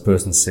it was. A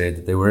person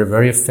said they were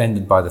very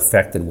offended by the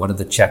fact that one of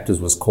the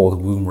chapters was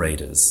called Womb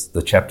Raiders,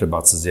 the chapter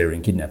about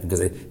cesarean kidnapping, because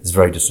it's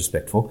very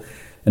disrespectful.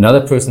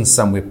 Another person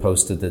somewhere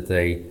posted that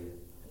they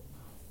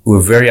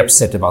were very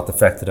upset about the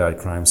fact that I had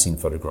crime scene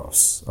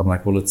photographs. I'm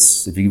like, well,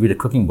 if you read a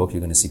cooking book,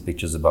 you're going to see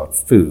pictures about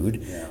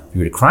food. Yeah. If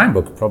you read a crime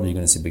book, probably you're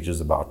going to see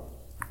pictures about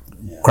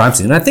crime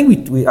scene. And I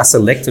think we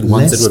selected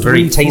ones that were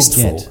very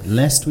tasteful.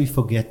 Lest we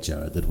forget,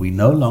 Jared, that we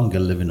no longer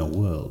live in a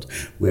world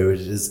where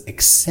it is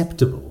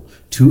acceptable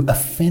to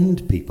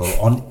offend people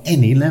on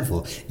any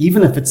level,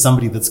 even if it's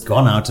somebody that's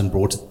gone out and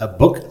brought a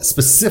book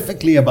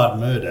specifically about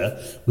murder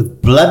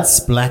with blood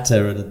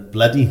splatter and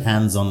bloody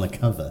hands on the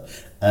cover.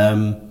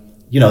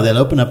 they'll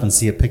open up and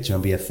see a picture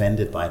and be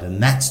offended by it,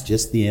 and that's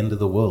just the end of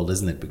the world,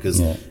 isn't it?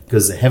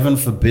 Because heaven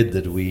forbid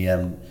that we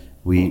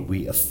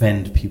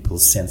offend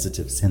people's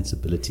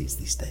sensibilities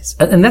these days.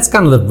 And that's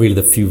kind of really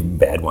the few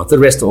bad ones. The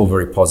rest are all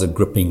very positive,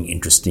 gripping,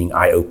 interesting,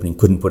 eye-opening,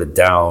 couldn't put it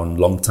down,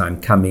 long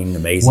time coming,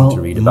 amazing to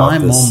read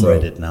about this. My mom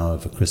read it now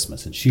over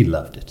Christmas, and she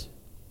loved it.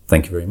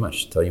 Thank you very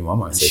much. Tell your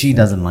mom I said she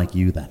doesn't like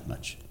you that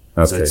much.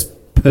 Okay. So it's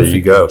perfectly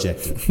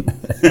objective.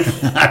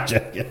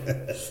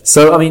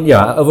 So, I mean,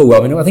 yeah,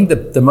 overwhelming. I think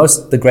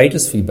the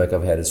greatest feedback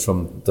I've had is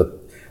from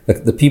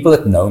the people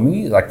that know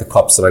me, like the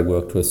cops that I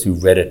worked with who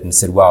read it and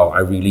said, wow, I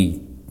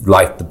really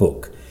liked the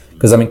book.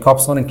 Because, I mean,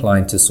 cops aren't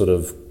inclined to sort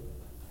of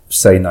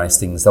say nice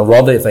things. They'll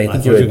rather, if they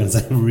think you're going to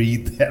say,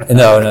 read them.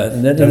 No,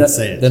 don't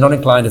say it. They're not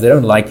inclined. If they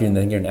don't like you and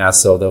they think you're an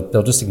asshole,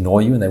 they'll just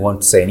ignore you and they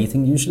won't say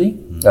anything usually.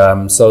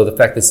 So the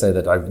fact they say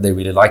that they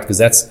really liked, because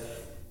that's,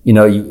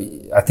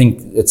 I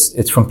think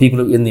it's from people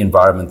who are in the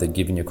environment that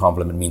giving you a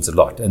compliment means a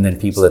lot. And then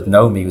people that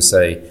know me who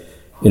say,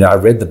 I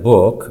read the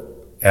book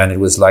and it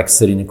was like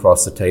sitting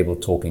across the table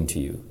talking to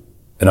you.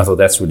 And I thought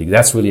that's really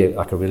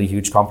like a really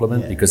huge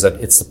compliment, because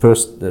it's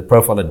the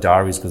Profiler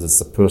Diaries, because it's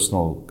the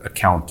personal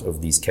account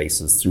of these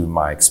cases through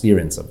my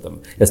experience of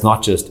them. It's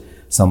not just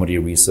somebody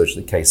who researched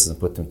the cases and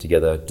put them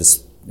together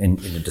just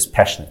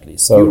passionately.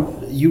 So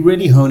you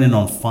really hone in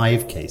on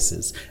 5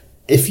 cases.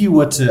 If you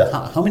were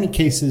to, how many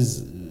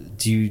cases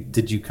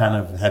did you kind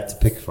of have to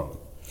pick from?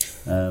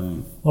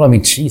 Well, I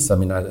mean,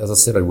 as I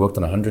said, I worked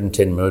on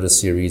 110 murder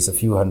series, a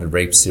few hundred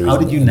rape series. How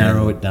did you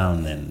narrow it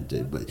down then?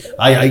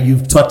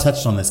 You've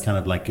touched on this kind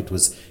of like it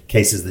was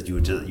cases that you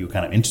were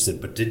kind of interested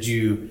in, but did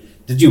you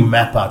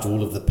map out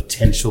all of the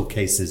potential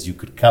cases you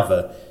could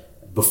cover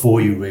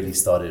before you really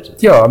started?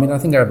 Yeah, I mean, I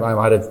think I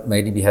might have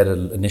maybe had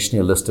initially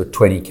a list of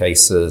 20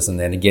 cases, and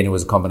then again, it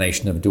was a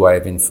combination of, do I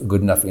have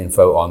good enough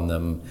info on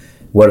them?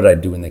 What did I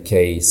do in the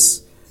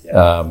case? You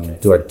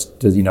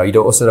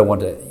also don't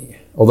want to.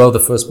 Although the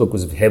first book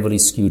was heavily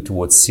skewed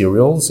towards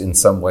serials in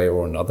some way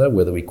or another,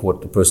 whether we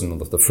caught the person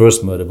of the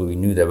first murder, but we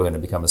knew they were going to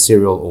become a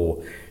serial,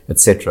 or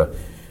etc.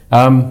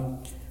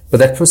 But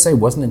that per se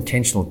wasn't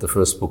intentional. The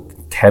first book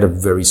had a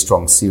very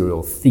strong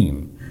serial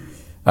theme.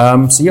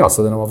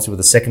 So then obviously with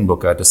the second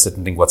book, I had to sit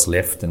and think what's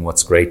left and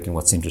what's great and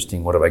what's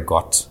interesting. What have I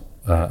got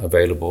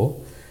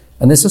available?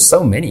 And there's just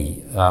so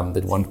many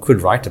that one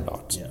could write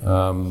about.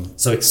 Yeah.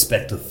 So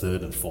expect a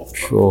third and fourth book.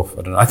 Sure.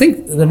 I don't know. I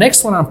think the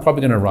next one I'm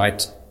probably going to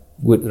write,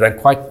 that I'm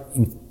quite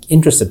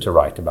interested to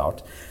write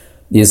about,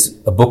 is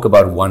a book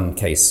about one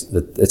case.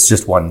 It's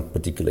just one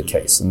particular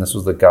case. And this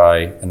was the guy,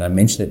 and I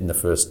mentioned it in the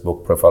first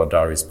book, Profiler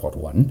Diaries Part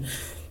 1,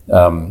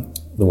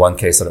 the one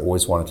case that I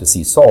always wanted to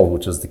see solved,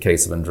 which is the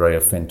case of Andrea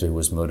Fenter, who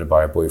was murdered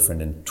by her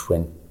boyfriend in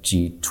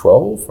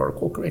 2012, if I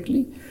recall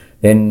correctly.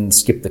 Then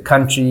skipped the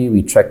country.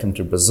 We tracked him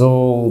to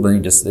Brazil.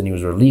 Then he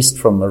was released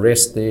from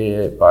arrest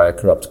there by a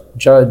corrupt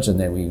judge. And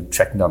then we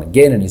tracked him down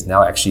again. And he's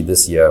now actually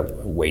this year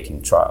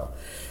awaiting trial.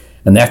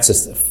 And that's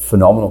just a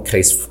phenomenal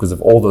case because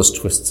of all those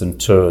twists and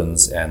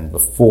turns, and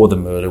before the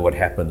murder, what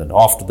happened, and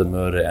after the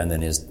murder, and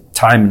then his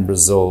time in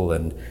Brazil,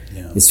 and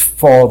his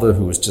father,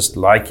 who was just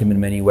like him in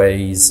many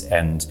ways.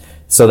 And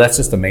so that's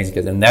just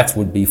amazing. And that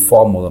would be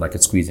far more than I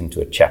could squeeze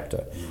into a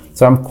chapter.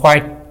 So I'm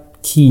quite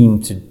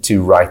keen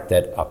to write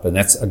that up. And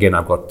that's, again,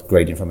 I've got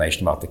great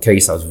information about the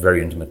case. I was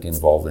very intimately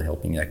involved in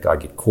helping that guy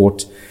get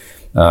caught.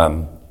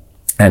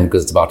 And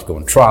because it's about to go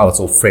on trial, it's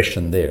all fresh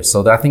in there.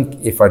 So I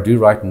think if I do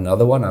write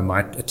another one, I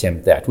might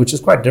attempt that, which is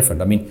quite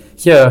different. I mean,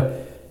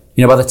 here,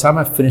 by the time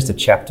I've finished a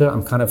chapter,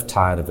 I'm kind of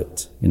tired of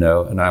it, and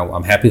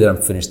I'm happy that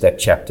I'm finished that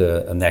chapter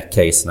and that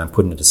case, and I'm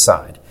putting it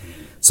aside.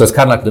 So it's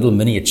kind of like little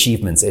mini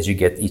achievements as you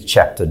get each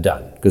chapter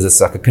done, because it's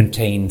like a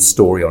contained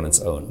story on its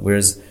own.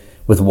 Whereas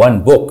with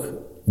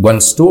one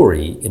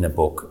story in a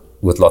book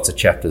with lots of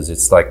chapters,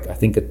 it's like, I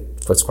think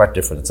it's quite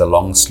different. It's a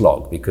long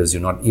slog, because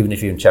you're not, even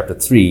if you're in chapter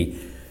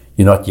 3,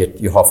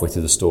 you're halfway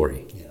through the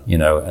story,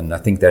 and I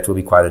think that will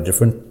be quite a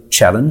different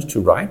challenge to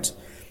write.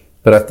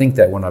 But I think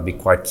that one I'd be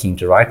quite keen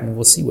to write, and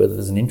we'll see whether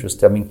there's an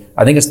interest. I mean,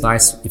 I think it's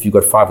nice if you've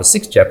got 5 or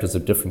 6 chapters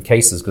of different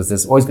cases, because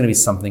there's always going to be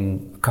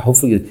something,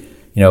 hopefully,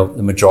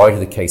 the majority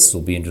of the cases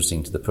will be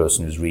interesting to the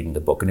person who's reading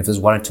the book. And if there's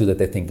 1 or 2 that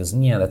they think is,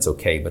 that's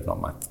okay, but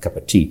not my cup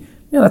of tea,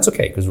 that's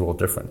okay, because we're all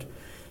different.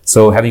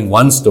 So having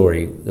one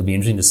story, it'll be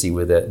interesting to see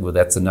whether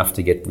that's enough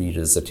to get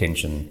readers'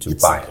 attention to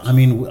buy it. I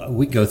mean,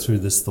 we go through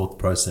this thought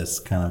process,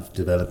 kind of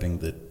developing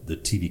the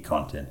TV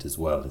content as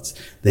well.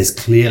 There's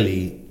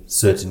clearly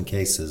certain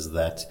cases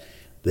that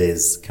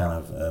there's kind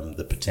of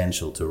the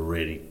potential to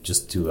really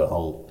just do a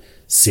whole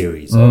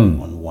series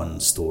on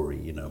one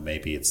story.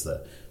 Maybe it's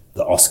the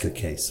Oscar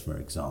case, for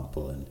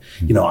example, and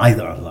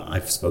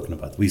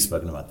we've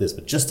spoken about this,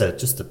 but just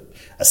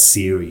a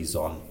series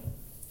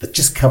that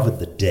just covered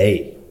the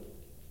day.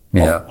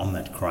 On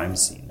that crime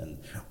scene, and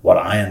what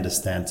I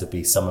understand to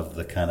be some of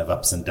the kind of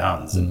ups and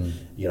downs, and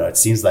it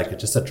seems like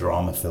just a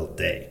drama-filled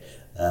day.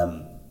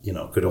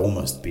 Could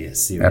almost be a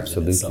series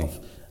in itself.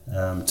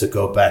 To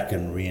go back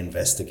and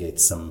reinvestigate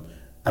some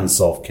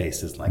unsolved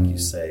cases, like you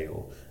say,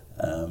 or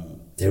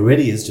there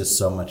really is just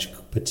so much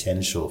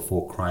potential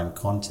for crime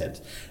content.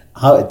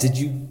 Have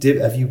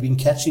you been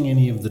catching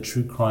any of the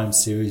true crime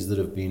series that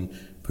have been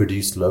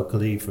produced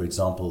locally? For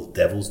example,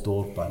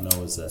 Devilsdorp, I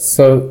know was a...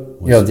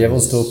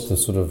 Devilsdorp, the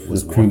sort of the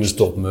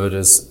Krugersdorp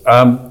murders.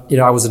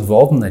 I was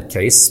involved in that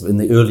case in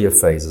the earlier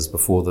phases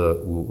before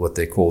what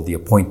they call the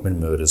appointment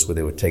murders, where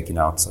they were taking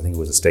out, I think it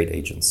was estate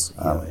agents.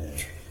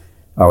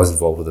 I was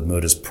involved with the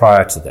murders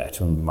prior to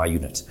that in my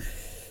unit.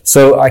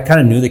 So I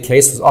kind of knew the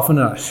case. I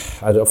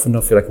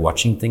often feel like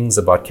watching things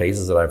about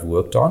cases that I've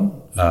worked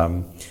on.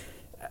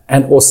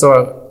 And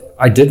also,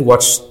 I did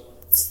watch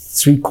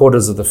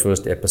 3/4 of the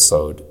first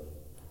episode,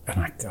 and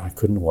I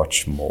couldn't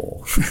watch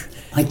more.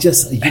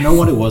 You know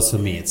what it was for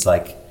me? It's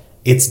like,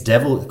 it's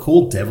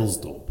called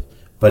Devilsdorp,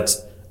 but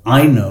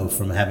I know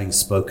from having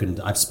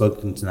I've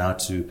spoken now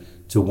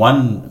to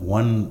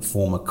one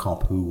former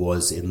cop who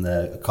was in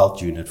the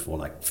occult unit for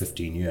like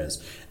 15 years,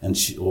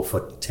 or for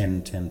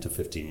 10 to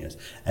 15 years.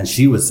 And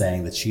she was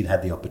saying that she'd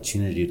had the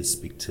opportunity to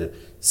speak to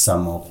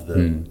some of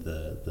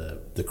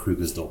the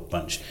Krugersdorp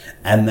bunch,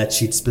 and that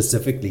she'd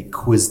specifically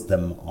quizzed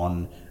them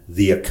on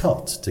the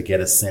occult to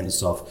get a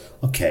sense of,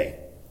 okay,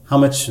 how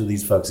much are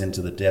these folks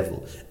into the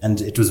devil?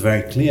 And it was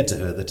very clear to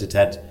her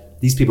that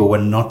these people were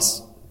not,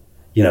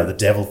 the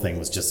devil thing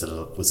was just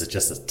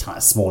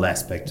a small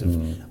aspect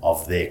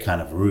of their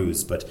kind of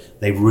ruse, but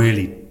they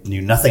really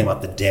knew nothing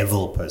about the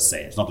devil per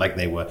se. It's not like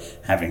they were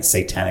having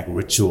satanic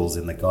rituals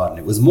in the garden.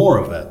 It was more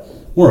of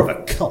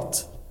a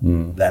cult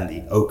than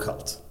the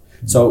occult.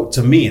 So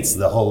to me, it's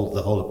the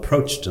whole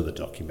approach to the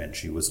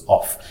documentary was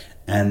off.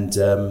 And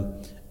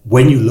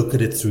when you look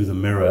at it through the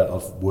mirror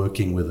of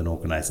working with an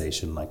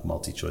organization like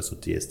MultiChoice or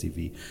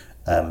DSTV,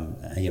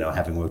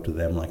 having worked with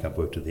them like I've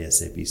worked with the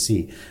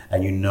SABC,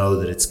 and you know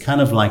that it's kind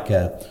of like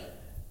a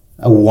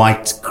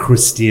white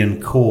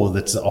Christian core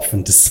that's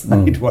often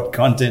decide what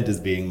content is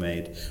being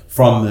made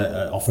from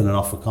often an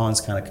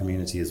Afrikaans kind of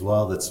community as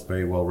well that's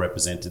very well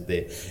represented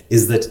there,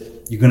 is that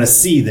you're going to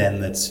see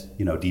then that,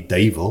 die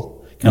devil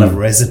kind of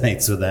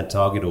resonates with that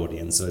target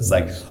audience. So it's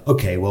like,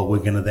 okay, well, we're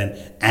going to then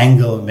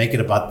make it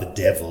about the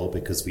devil,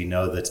 because we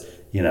know that,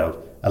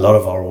 a lot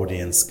of our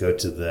audience go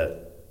to the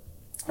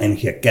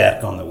NG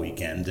Kerk on the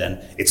weekend, and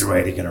it's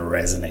really going to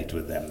resonate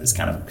with them. This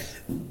kind of,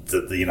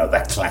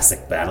 that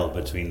classic battle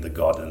between the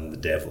God and the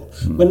devil.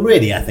 When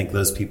really, I think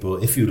those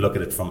people, if you look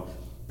at it from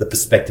the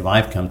perspective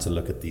I've come to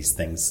look at these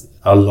things,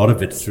 a lot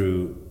of it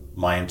through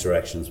my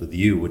interactions with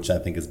you, which I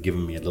think has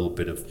given me a little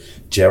bit of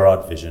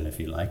Gerard vision, if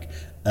you like.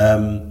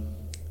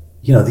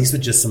 These were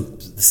just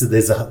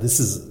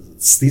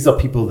these are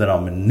people that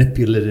are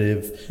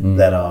manipulative,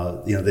 that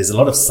are, there's a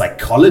lot of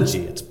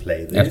psychology at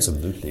play there.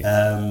 Absolutely.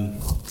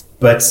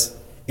 But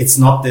it's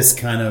not this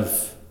kind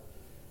of,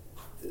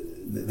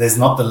 there's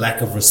not the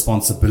lack of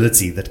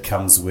responsibility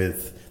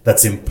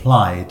that's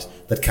implied,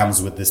 that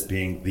comes with this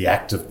being the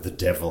act of the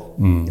devil.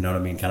 You know what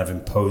I mean? Kind of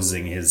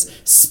imposing his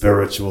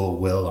spiritual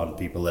will on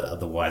people that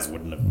otherwise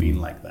wouldn't have been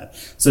like that.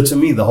 So to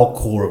me, the whole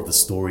core of the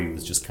story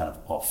was just kind of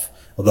off,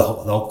 or the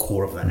whole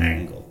core of the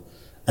angle.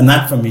 And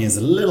that for me is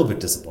a little bit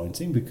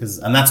disappointing,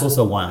 and that's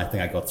also why I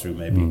think I got through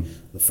maybe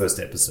the first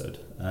episode.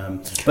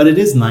 But it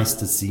is nice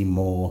to see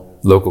more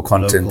local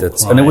content.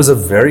 And it was a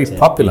very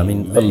popular,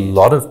 a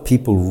lot of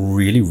people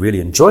really,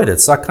 really enjoyed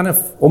it. So I kind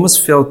of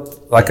almost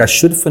felt like I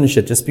should finish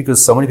it, just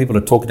because so many people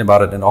are talking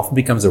about it, and often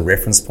becomes a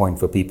reference point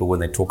for people when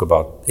they talk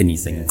about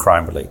anything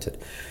crime related.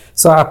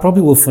 So I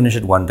probably will finish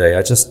it one day.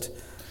 I just,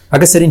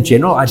 like I said, in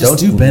general, I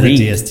just don't do better read.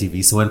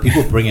 DSTV. So when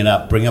people bring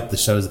up the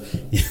shows,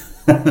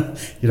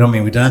 you know what I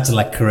mean? We don't have to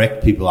like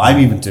correct people. I'm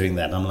even doing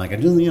that. I'm like,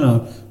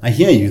 I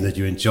hear you that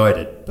you enjoyed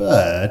it,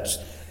 but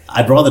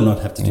I'd rather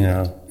not have to do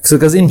that. So,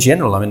 because in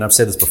general, I've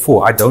said this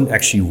before, I don't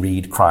actually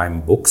read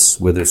crime books,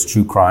 whether it's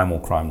true crime or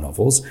crime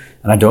novels,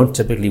 and I don't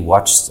typically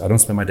I don't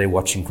spend my day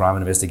watching crime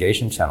and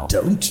investigation channel.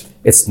 Don't?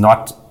 It's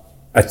not,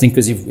 I think,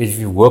 because if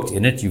you've worked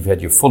in it, you've had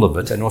your full of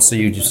it, and also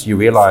you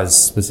realize,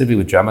 specifically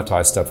with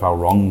dramatized stuff, how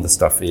wrong the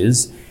stuff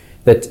is,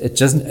 that it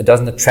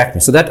doesn't attract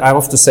me. So that, I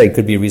often say,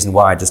 could be a reason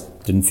why I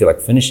just didn't feel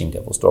like finishing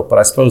Devilsdorp. But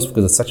I suppose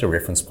because it's such a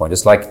reference point.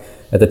 It's like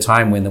at the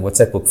time when the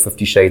WhatsApp book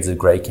 50 Shades of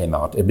Grey came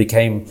out, it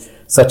became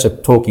such a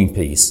talking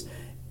piece,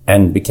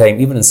 and became,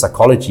 even in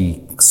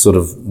psychology sort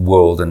of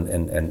world, and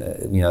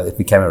it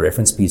became a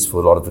reference piece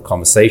for a lot of the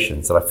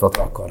conversations, that I felt,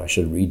 oh God, I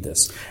should read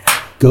this.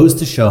 Goes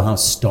to show how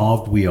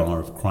starved we are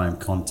of crime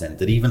content,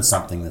 that even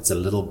something that's a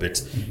little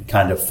bit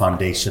kind of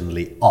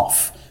foundationally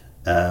off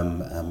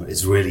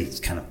is really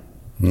kind of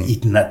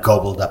eaten up,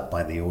 gobbled up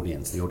by the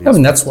audience.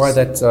 That's why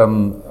that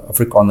on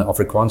the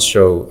Afrikaans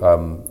show,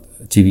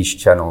 TV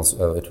channels,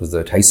 it was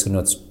the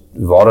Huisgenoot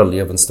Ware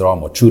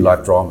Lewensdrama, or True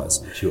Life Dramas,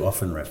 which you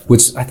often reference.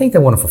 Which I think they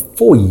won it for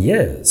 4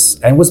 years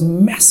and was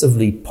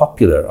massively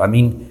popular.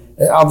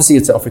 Obviously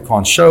it's an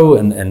Afrikaans show,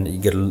 and you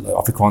get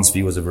Afrikaans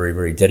viewers are very,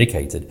 very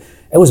dedicated.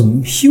 It was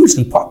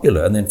hugely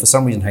popular, and then for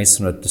some reason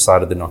Huisgenoot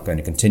decided they're not going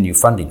to continue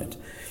funding it.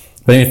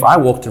 But if I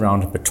walked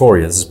around in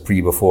Pretoria, this is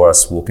before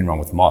us walking around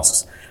with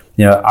masks,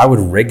 I would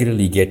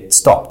regularly get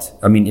stopped.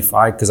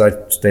 Because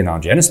I stay now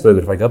in Johannesburg,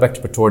 but if I go back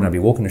to Pretoria and I'd be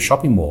walking a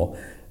shopping mall,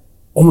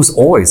 almost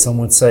always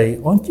someone would say,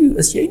 aren't you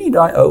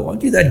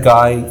that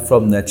guy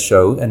from that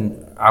show?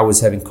 And I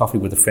was having coffee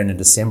with a friend in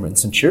December in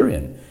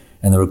Centurion,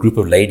 and there were a group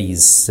of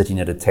ladies sitting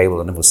at a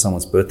table, and it was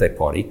someone's birthday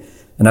party.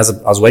 And as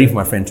I was waiting for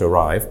my friend to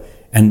arrive,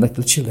 and like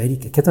the little lady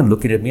kept on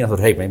looking at me. I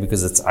thought, hey, maybe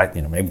because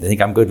maybe they think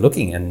I'm good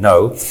looking. And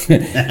no.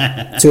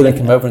 So they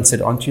came over and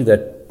said, aren't you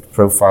that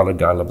profiler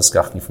guy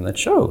Labuschagne from that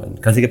show? And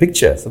can I take a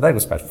picture? So that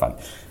was quite fun.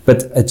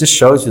 But it just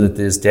shows you that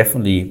there's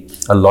definitely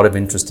a lot of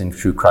interest in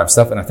true crime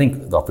stuff. And I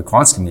think the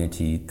Afrikaans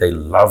community, they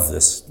love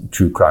this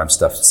true crime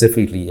stuff,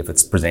 specifically if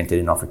it's presented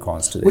in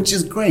Afrikaans to them. Which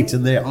is great.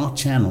 And there are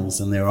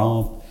channels and there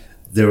are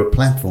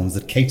platforms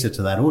that cater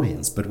to that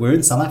audience. But we're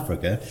in South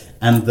Africa,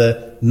 and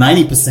the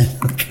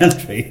 90% of the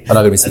country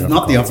is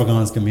not the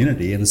Afrikaans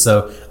community. And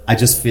so I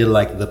just feel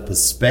like the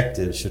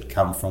perspective should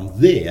come from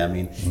there. I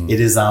mean,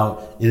 it is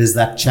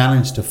that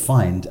challenge to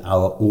find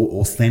our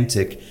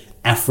authentic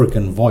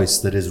African voice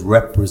that is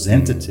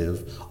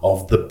representative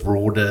of the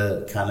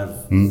broader kind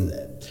of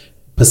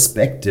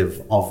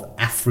perspective of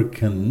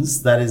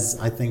Africans. That is,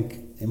 I think,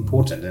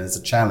 important, and it's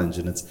a challenge,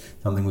 and it's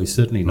something we've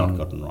certainly not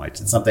gotten right.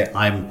 It's something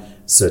I'm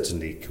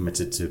certainly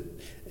committed to,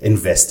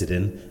 invested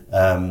in.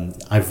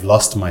 I've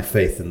lost my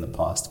faith in the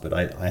past, but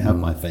I have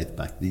my faith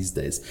back these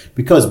days,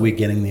 because we're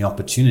getting the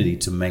opportunity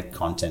to make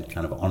content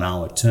kind of on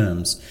our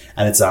terms,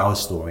 and it's our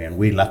story. And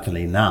we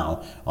luckily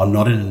now are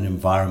not in an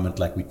environment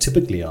like we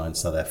typically are in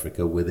South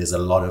Africa, where there's a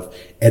lot of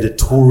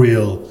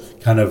editorial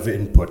kind of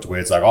input,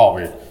 where it's like,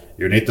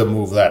 you need to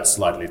move that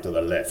slightly to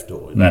the left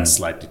or that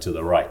slightly to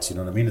the right. You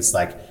know what I mean? It's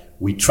like,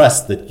 we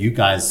trust that you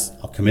guys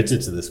are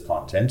committed to this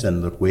content,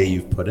 and that where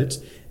you've put it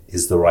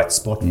is the right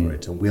spot for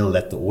it. And we'll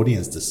let the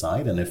audience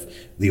decide. And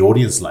if the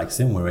audience likes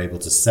it and we're able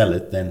to sell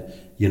it, then,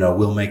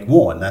 we'll make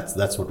more. And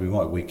that's what we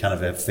want. We kind of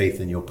have faith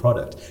in your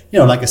product.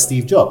 Like a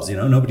Steve Jobs,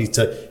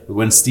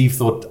 when Steve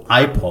thought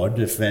iPod,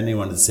 if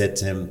anyone had said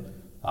to him,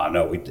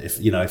 if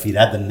he'd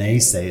had the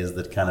naysayers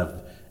that kind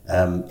of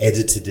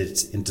edited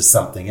it into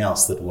something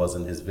else that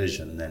wasn't his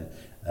vision, then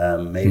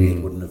maybe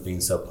it wouldn't have been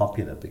so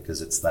popular,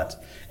 because it's that.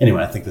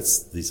 Anyway, I think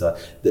these are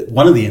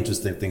one of the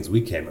interesting things we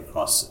came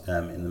across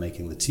in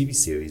making the TV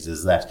series,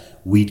 is that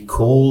we'd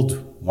called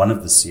one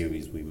of the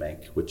series we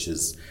make, which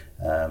is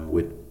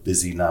we're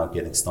busy now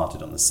getting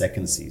started on the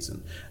second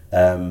season.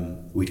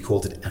 We'd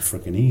called it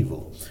African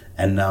Evil,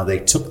 and now they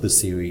took the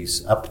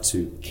series up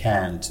to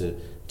Cannes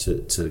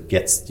to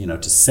get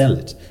to sell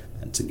it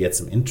and to get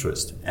some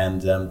interest.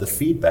 And the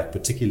feedback,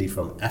 particularly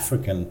from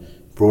African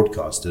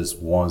broadcasters,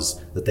 was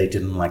that they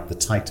didn't like the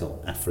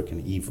title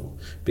African Evil,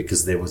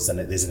 because there's an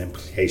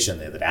implication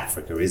there that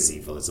Africa is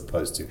evil, as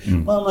opposed to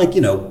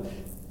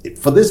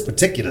for this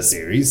particular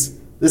series,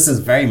 this is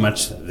very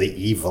much the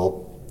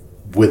evil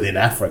within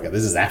Africa.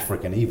 This is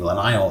African Evil,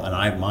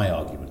 and my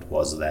argument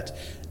was that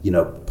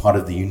part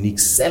of the unique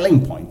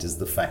selling point is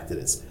the fact that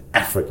it's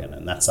African,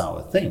 and that's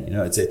our thing.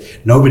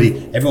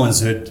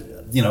 Everyone's heard.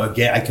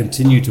 Again, I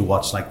continue to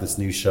watch like this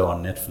new show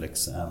on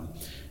Netflix.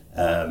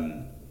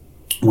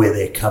 Where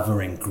they're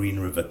covering Green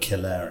River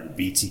Killer and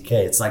BTK.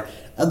 It's like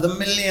the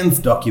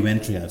millionth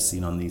documentary I've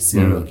seen on these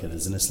serial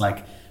killers. And it's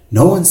like,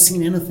 no one's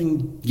seen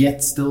anything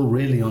yet still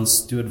really on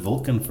Stuart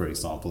Vulcan, for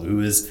example, who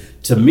is,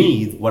 to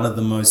me, one of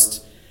the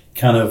most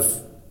kind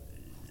of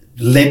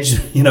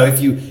legend.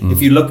 If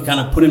you look, kind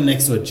of put him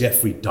next to a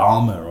Jeffrey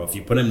Dahmer, or if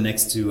you put him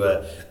next to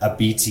a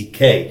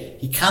BTK,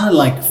 he kind of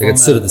like... They can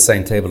sit at the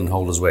same table and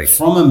hold his weight.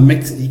 From a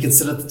mix, he can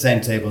sit at the same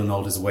table and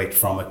hold his weight,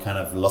 from a kind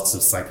of lots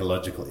of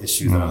psychological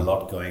issues and a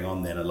lot going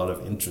on there, and a lot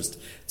of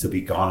interest to be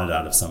garnered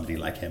out of somebody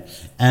like him.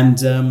 And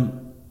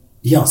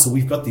so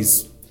we've got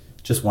these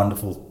just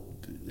wonderful...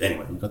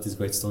 Anyway, we've got these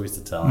great stories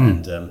to tell.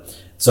 And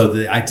so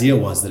the idea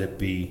was that it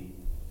be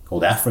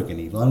called African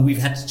Evil, and we've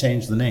had to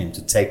change the name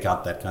to take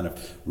out that kind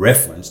of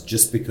reference,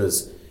 just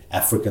because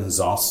Africans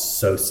are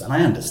so, and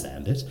I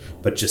understand it,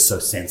 but just so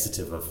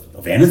sensitive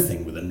of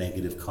anything with a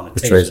negative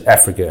connotation. Which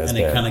Africa as and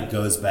bad. It kind of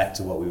goes back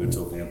to what we were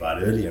talking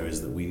about earlier,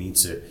 is that we need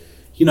to,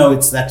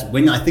 it's that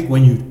when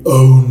you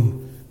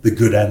own the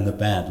good and the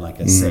bad,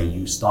 like I say,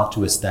 you start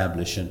to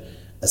establish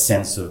a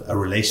sense of a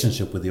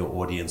relationship with your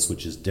audience,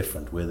 which is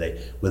different, where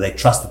they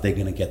trust that they're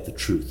going to get the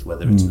truth,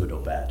 whether it's good or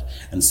bad.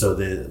 And so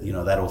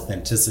that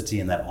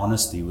authenticity and that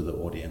honesty with the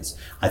audience,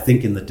 I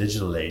think in the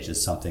digital age,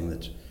 is something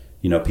that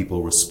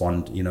people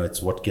respond.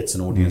 It's what gets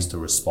an audience to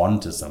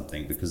respond to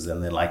something, because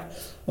then they're like,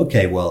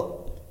 okay,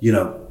 well,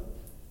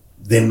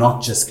 they're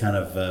not just kind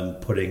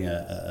of putting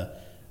a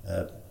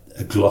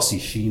glossy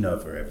sheen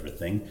over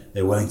everything.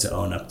 They're willing to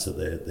own up to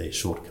their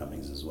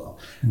shortcomings as well.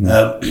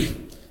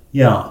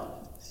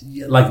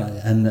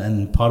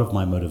 And part of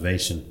my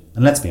motivation,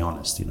 and let's be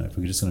honest, if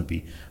we're just going to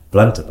be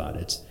blunt about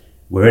it,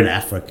 we're in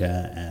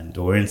Africa,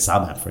 or in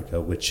South Africa,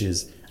 which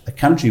is a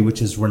country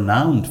which is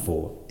renowned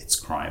for its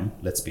crime.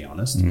 Let's be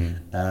honest.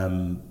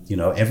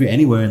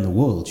 Anywhere in the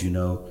world, if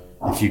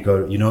you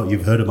go,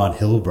 you've heard about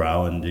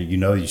Hillbrow, and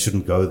you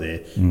shouldn't go there.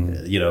 At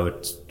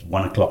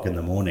 1:00 in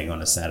the morning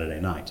on a Saturday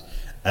night.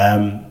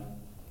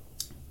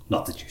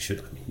 not that you should.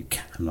 I mean, you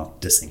can. I'm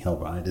not dissing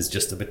Hellbride. It's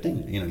just a bit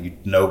thing. You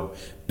know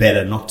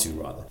better not to,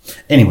 rather.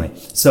 Anyway,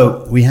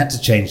 so we had to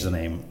change the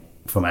name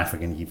from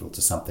African Evil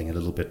to something a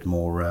little bit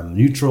more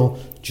neutral,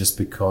 just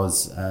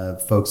because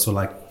folks were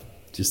like,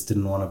 just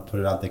didn't want to put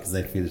it out there because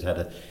they feel it had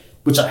a,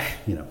 which I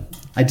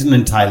didn't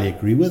entirely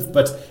agree with.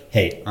 But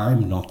hey,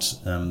 I'm not.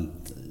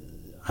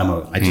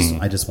 I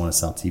just want to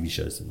sell TV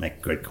shows and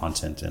make great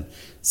content and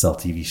sell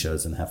TV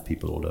shows and have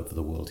people all over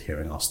the world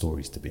hearing our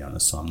stories. To be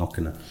honest, so I'm not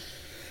gonna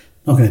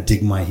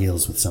dig my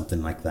heels with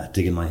something like that.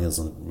 Digging my heels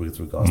with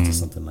regards to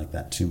something like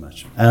that too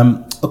much.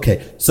 Okay,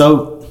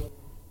 so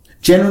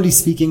generally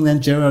speaking,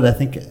 then Gerard, I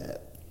think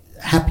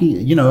happy.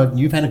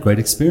 You've had a great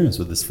experience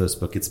with this first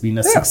book. It's been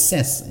a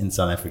success in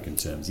South African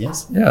terms.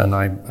 Yes. Yeah, and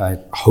I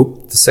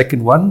hope the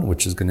second one,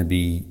 which is going to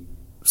be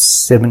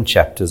 7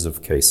 chapters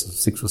of cases,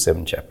 6 or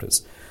 7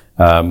 chapters.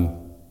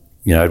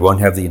 It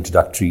won't have the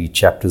introductory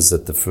chapters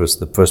that the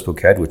first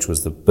book had, which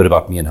was the bit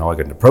about me and how I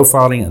got into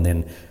profiling, and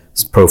then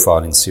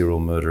profiling serial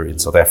murder in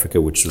South Africa,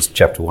 which was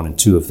chapter 1 and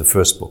 2 of the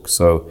first book.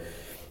 So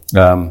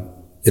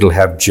it'll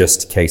have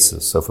just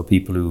cases. So for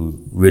people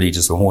who really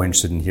just are more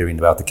interested in hearing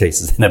about the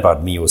cases than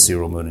about me or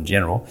serial murder in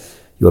general,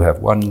 you'll have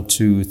 1,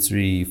 2,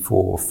 3,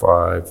 4,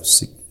 5,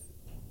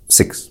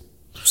 6.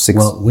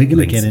 Well, we're going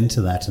to get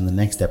into that in the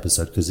next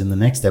episode, because in the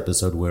next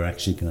episode we're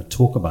actually going to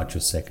talk about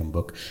your second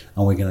book,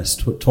 and we're going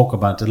to talk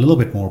about a little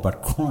bit more about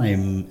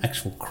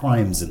actual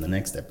crimes in the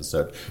next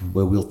episode,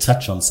 where we'll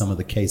touch on some of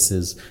the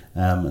cases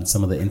and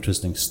some of the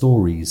interesting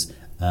stories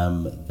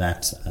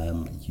that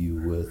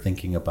you were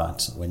thinking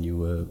about when you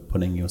were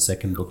putting your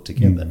second book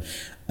together.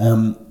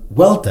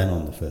 Well done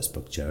on the first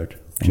book, Gerard.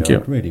 Thank you.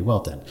 Really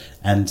well done.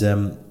 And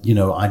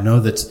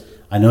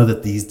I know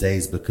that these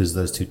days, because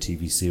those 2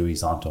 TV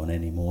series aren't on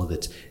anymore,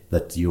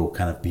 that you're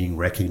kind of being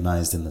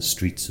recognized in the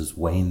streets has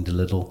waned a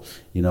little,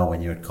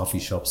 when you're at coffee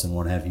shops and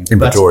what have you. In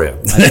Pretoria.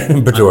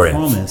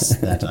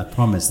 I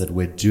promise that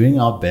we're doing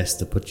our best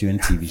to put you in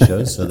TV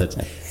shows so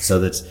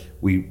that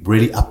we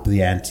really up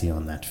the ante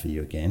on that for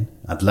you again.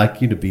 I'd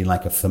like you to be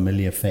like a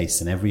familiar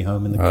face in every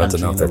home in the country. I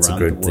don't know if that's a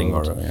good thing.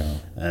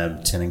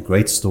 Telling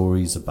great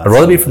stories about... I'd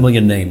rather be a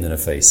familiar name than a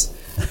face.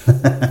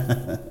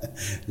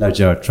 No,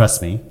 Gerard,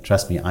 trust me.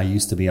 I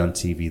used to be on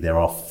TV. There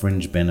are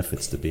fringe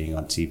benefits to being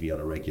on TV on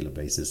a regular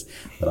basis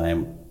that I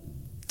am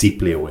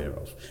deeply aware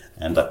of,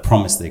 and I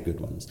promise they're good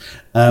ones.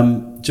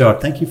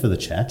 Gerard, thank you for the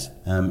chat.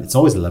 It's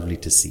always lovely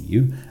to see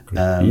you.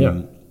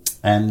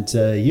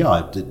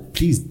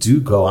 Please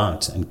do go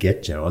out and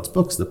get Gerard's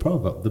books. The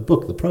book,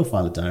 The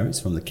Profiler Diaries,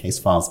 from the Case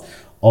Files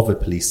of a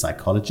Police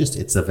Psychologist.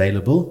 It's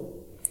available.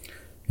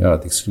 Yeah,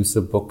 the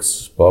exclusive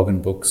books,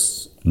 bargain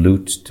books,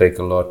 Loot, Take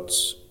a Lot.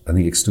 I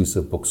think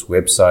exclusive books,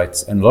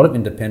 websites, and a lot of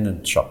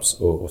independent shops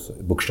or also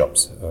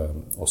bookshops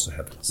also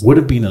have it. So. Would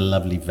have been a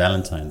lovely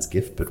Valentine's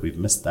gift, but we've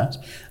missed that.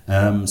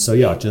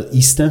 Just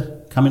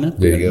Easter coming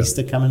up.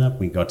 Easter coming up.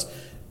 We got a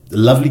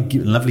lovely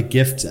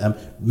gift.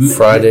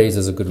 Fridays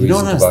is a good reason to buy it. You know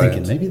what I was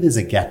thinking? Maybe there's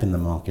a gap in the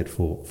market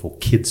for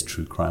kids'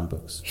 true crime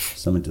books.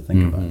 Something to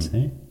think about,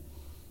 eh?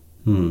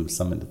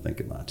 Something to think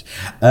about.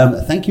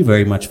 Thank you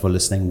very much for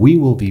listening. We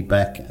will be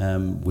back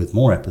with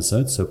more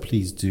episodes, so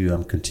please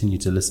do continue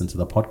to listen to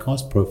the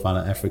podcast,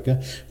 Profiler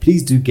Africa.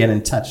 Please do get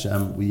in touch.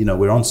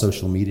 We're on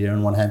social media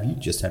and what have you.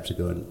 Just have to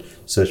go and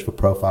search for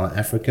Profiler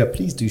Africa.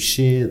 Please do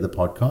share the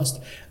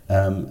podcast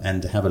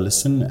and have a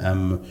listen.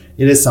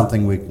 It is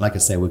something we're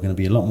going to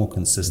be a lot more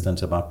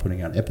consistent about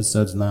putting out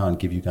episodes now and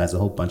give you guys a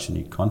whole bunch of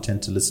new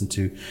content to listen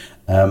to.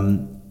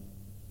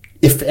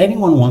 If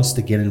anyone wants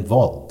to get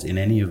involved in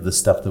any of the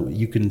stuff, that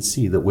you can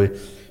see that we're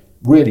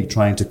really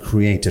trying to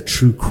create a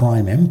true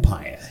crime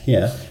empire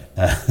here,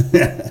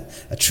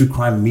 a true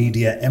crime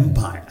media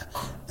empire.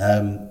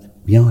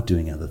 We are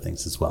doing other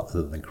things as well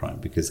other than crime,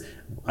 because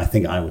I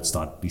think I would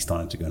be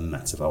starting to go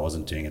nuts if I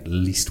wasn't doing at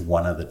least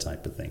one other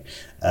type of thing.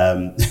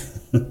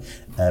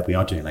 We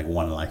are doing like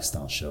one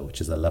lifestyle show, which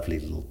is a lovely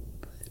little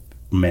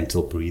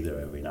mental breather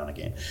every now and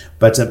again.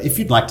 But if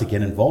you'd like to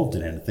get involved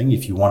in anything,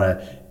 if you want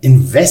to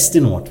invest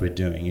in what we're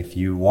doing, if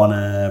you want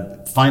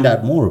to find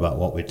out more about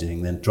what we're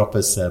doing, then drop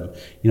us,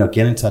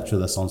 get in touch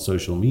with us on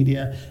social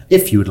media.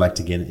 If you'd like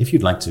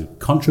to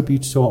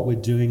contribute to what we're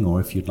doing, or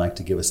if you'd like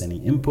to give us any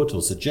input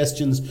or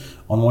suggestions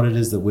on what it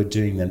is that we're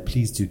doing, then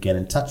please do get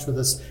in touch with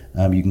us.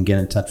 You can get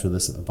in touch with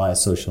us via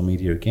social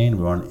media again.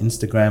 We're on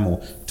Instagram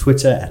or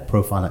Twitter at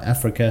Profiler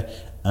Africa.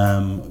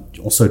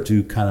 Also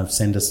do kind of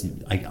send us,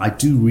 I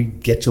do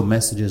get your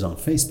messages on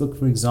Facebook,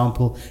 for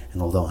example,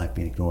 and although I've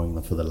been ignoring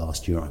them for the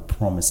last year, I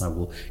promise I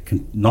will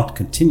not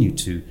continue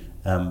to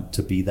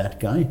be that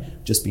guy.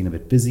 Just been a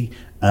bit busy.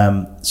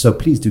 So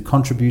please do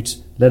contribute.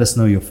 Let us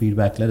know your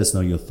feedback. Let us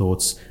know your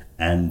thoughts.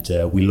 And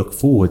we look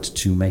forward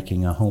to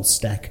making a whole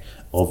stack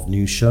of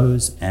new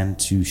shows and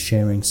to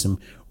sharing some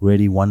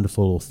really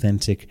wonderful,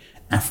 authentic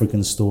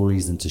African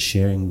stories, and to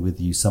sharing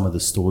with you some of the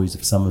stories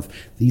of some of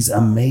these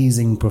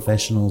amazing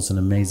professionals and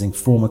amazing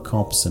former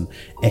cops and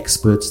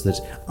experts that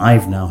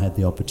I've now had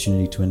the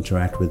opportunity to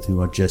interact with,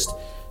 who are just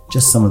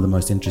some of the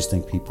most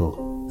interesting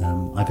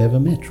people I've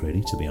ever met,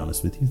 really, to be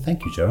honest with you.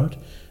 Thank you, Gerard.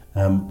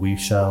 We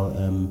shall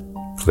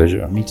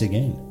Pleasure. meet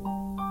again.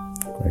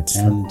 Great.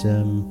 And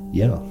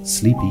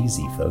sleep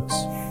easy, folks.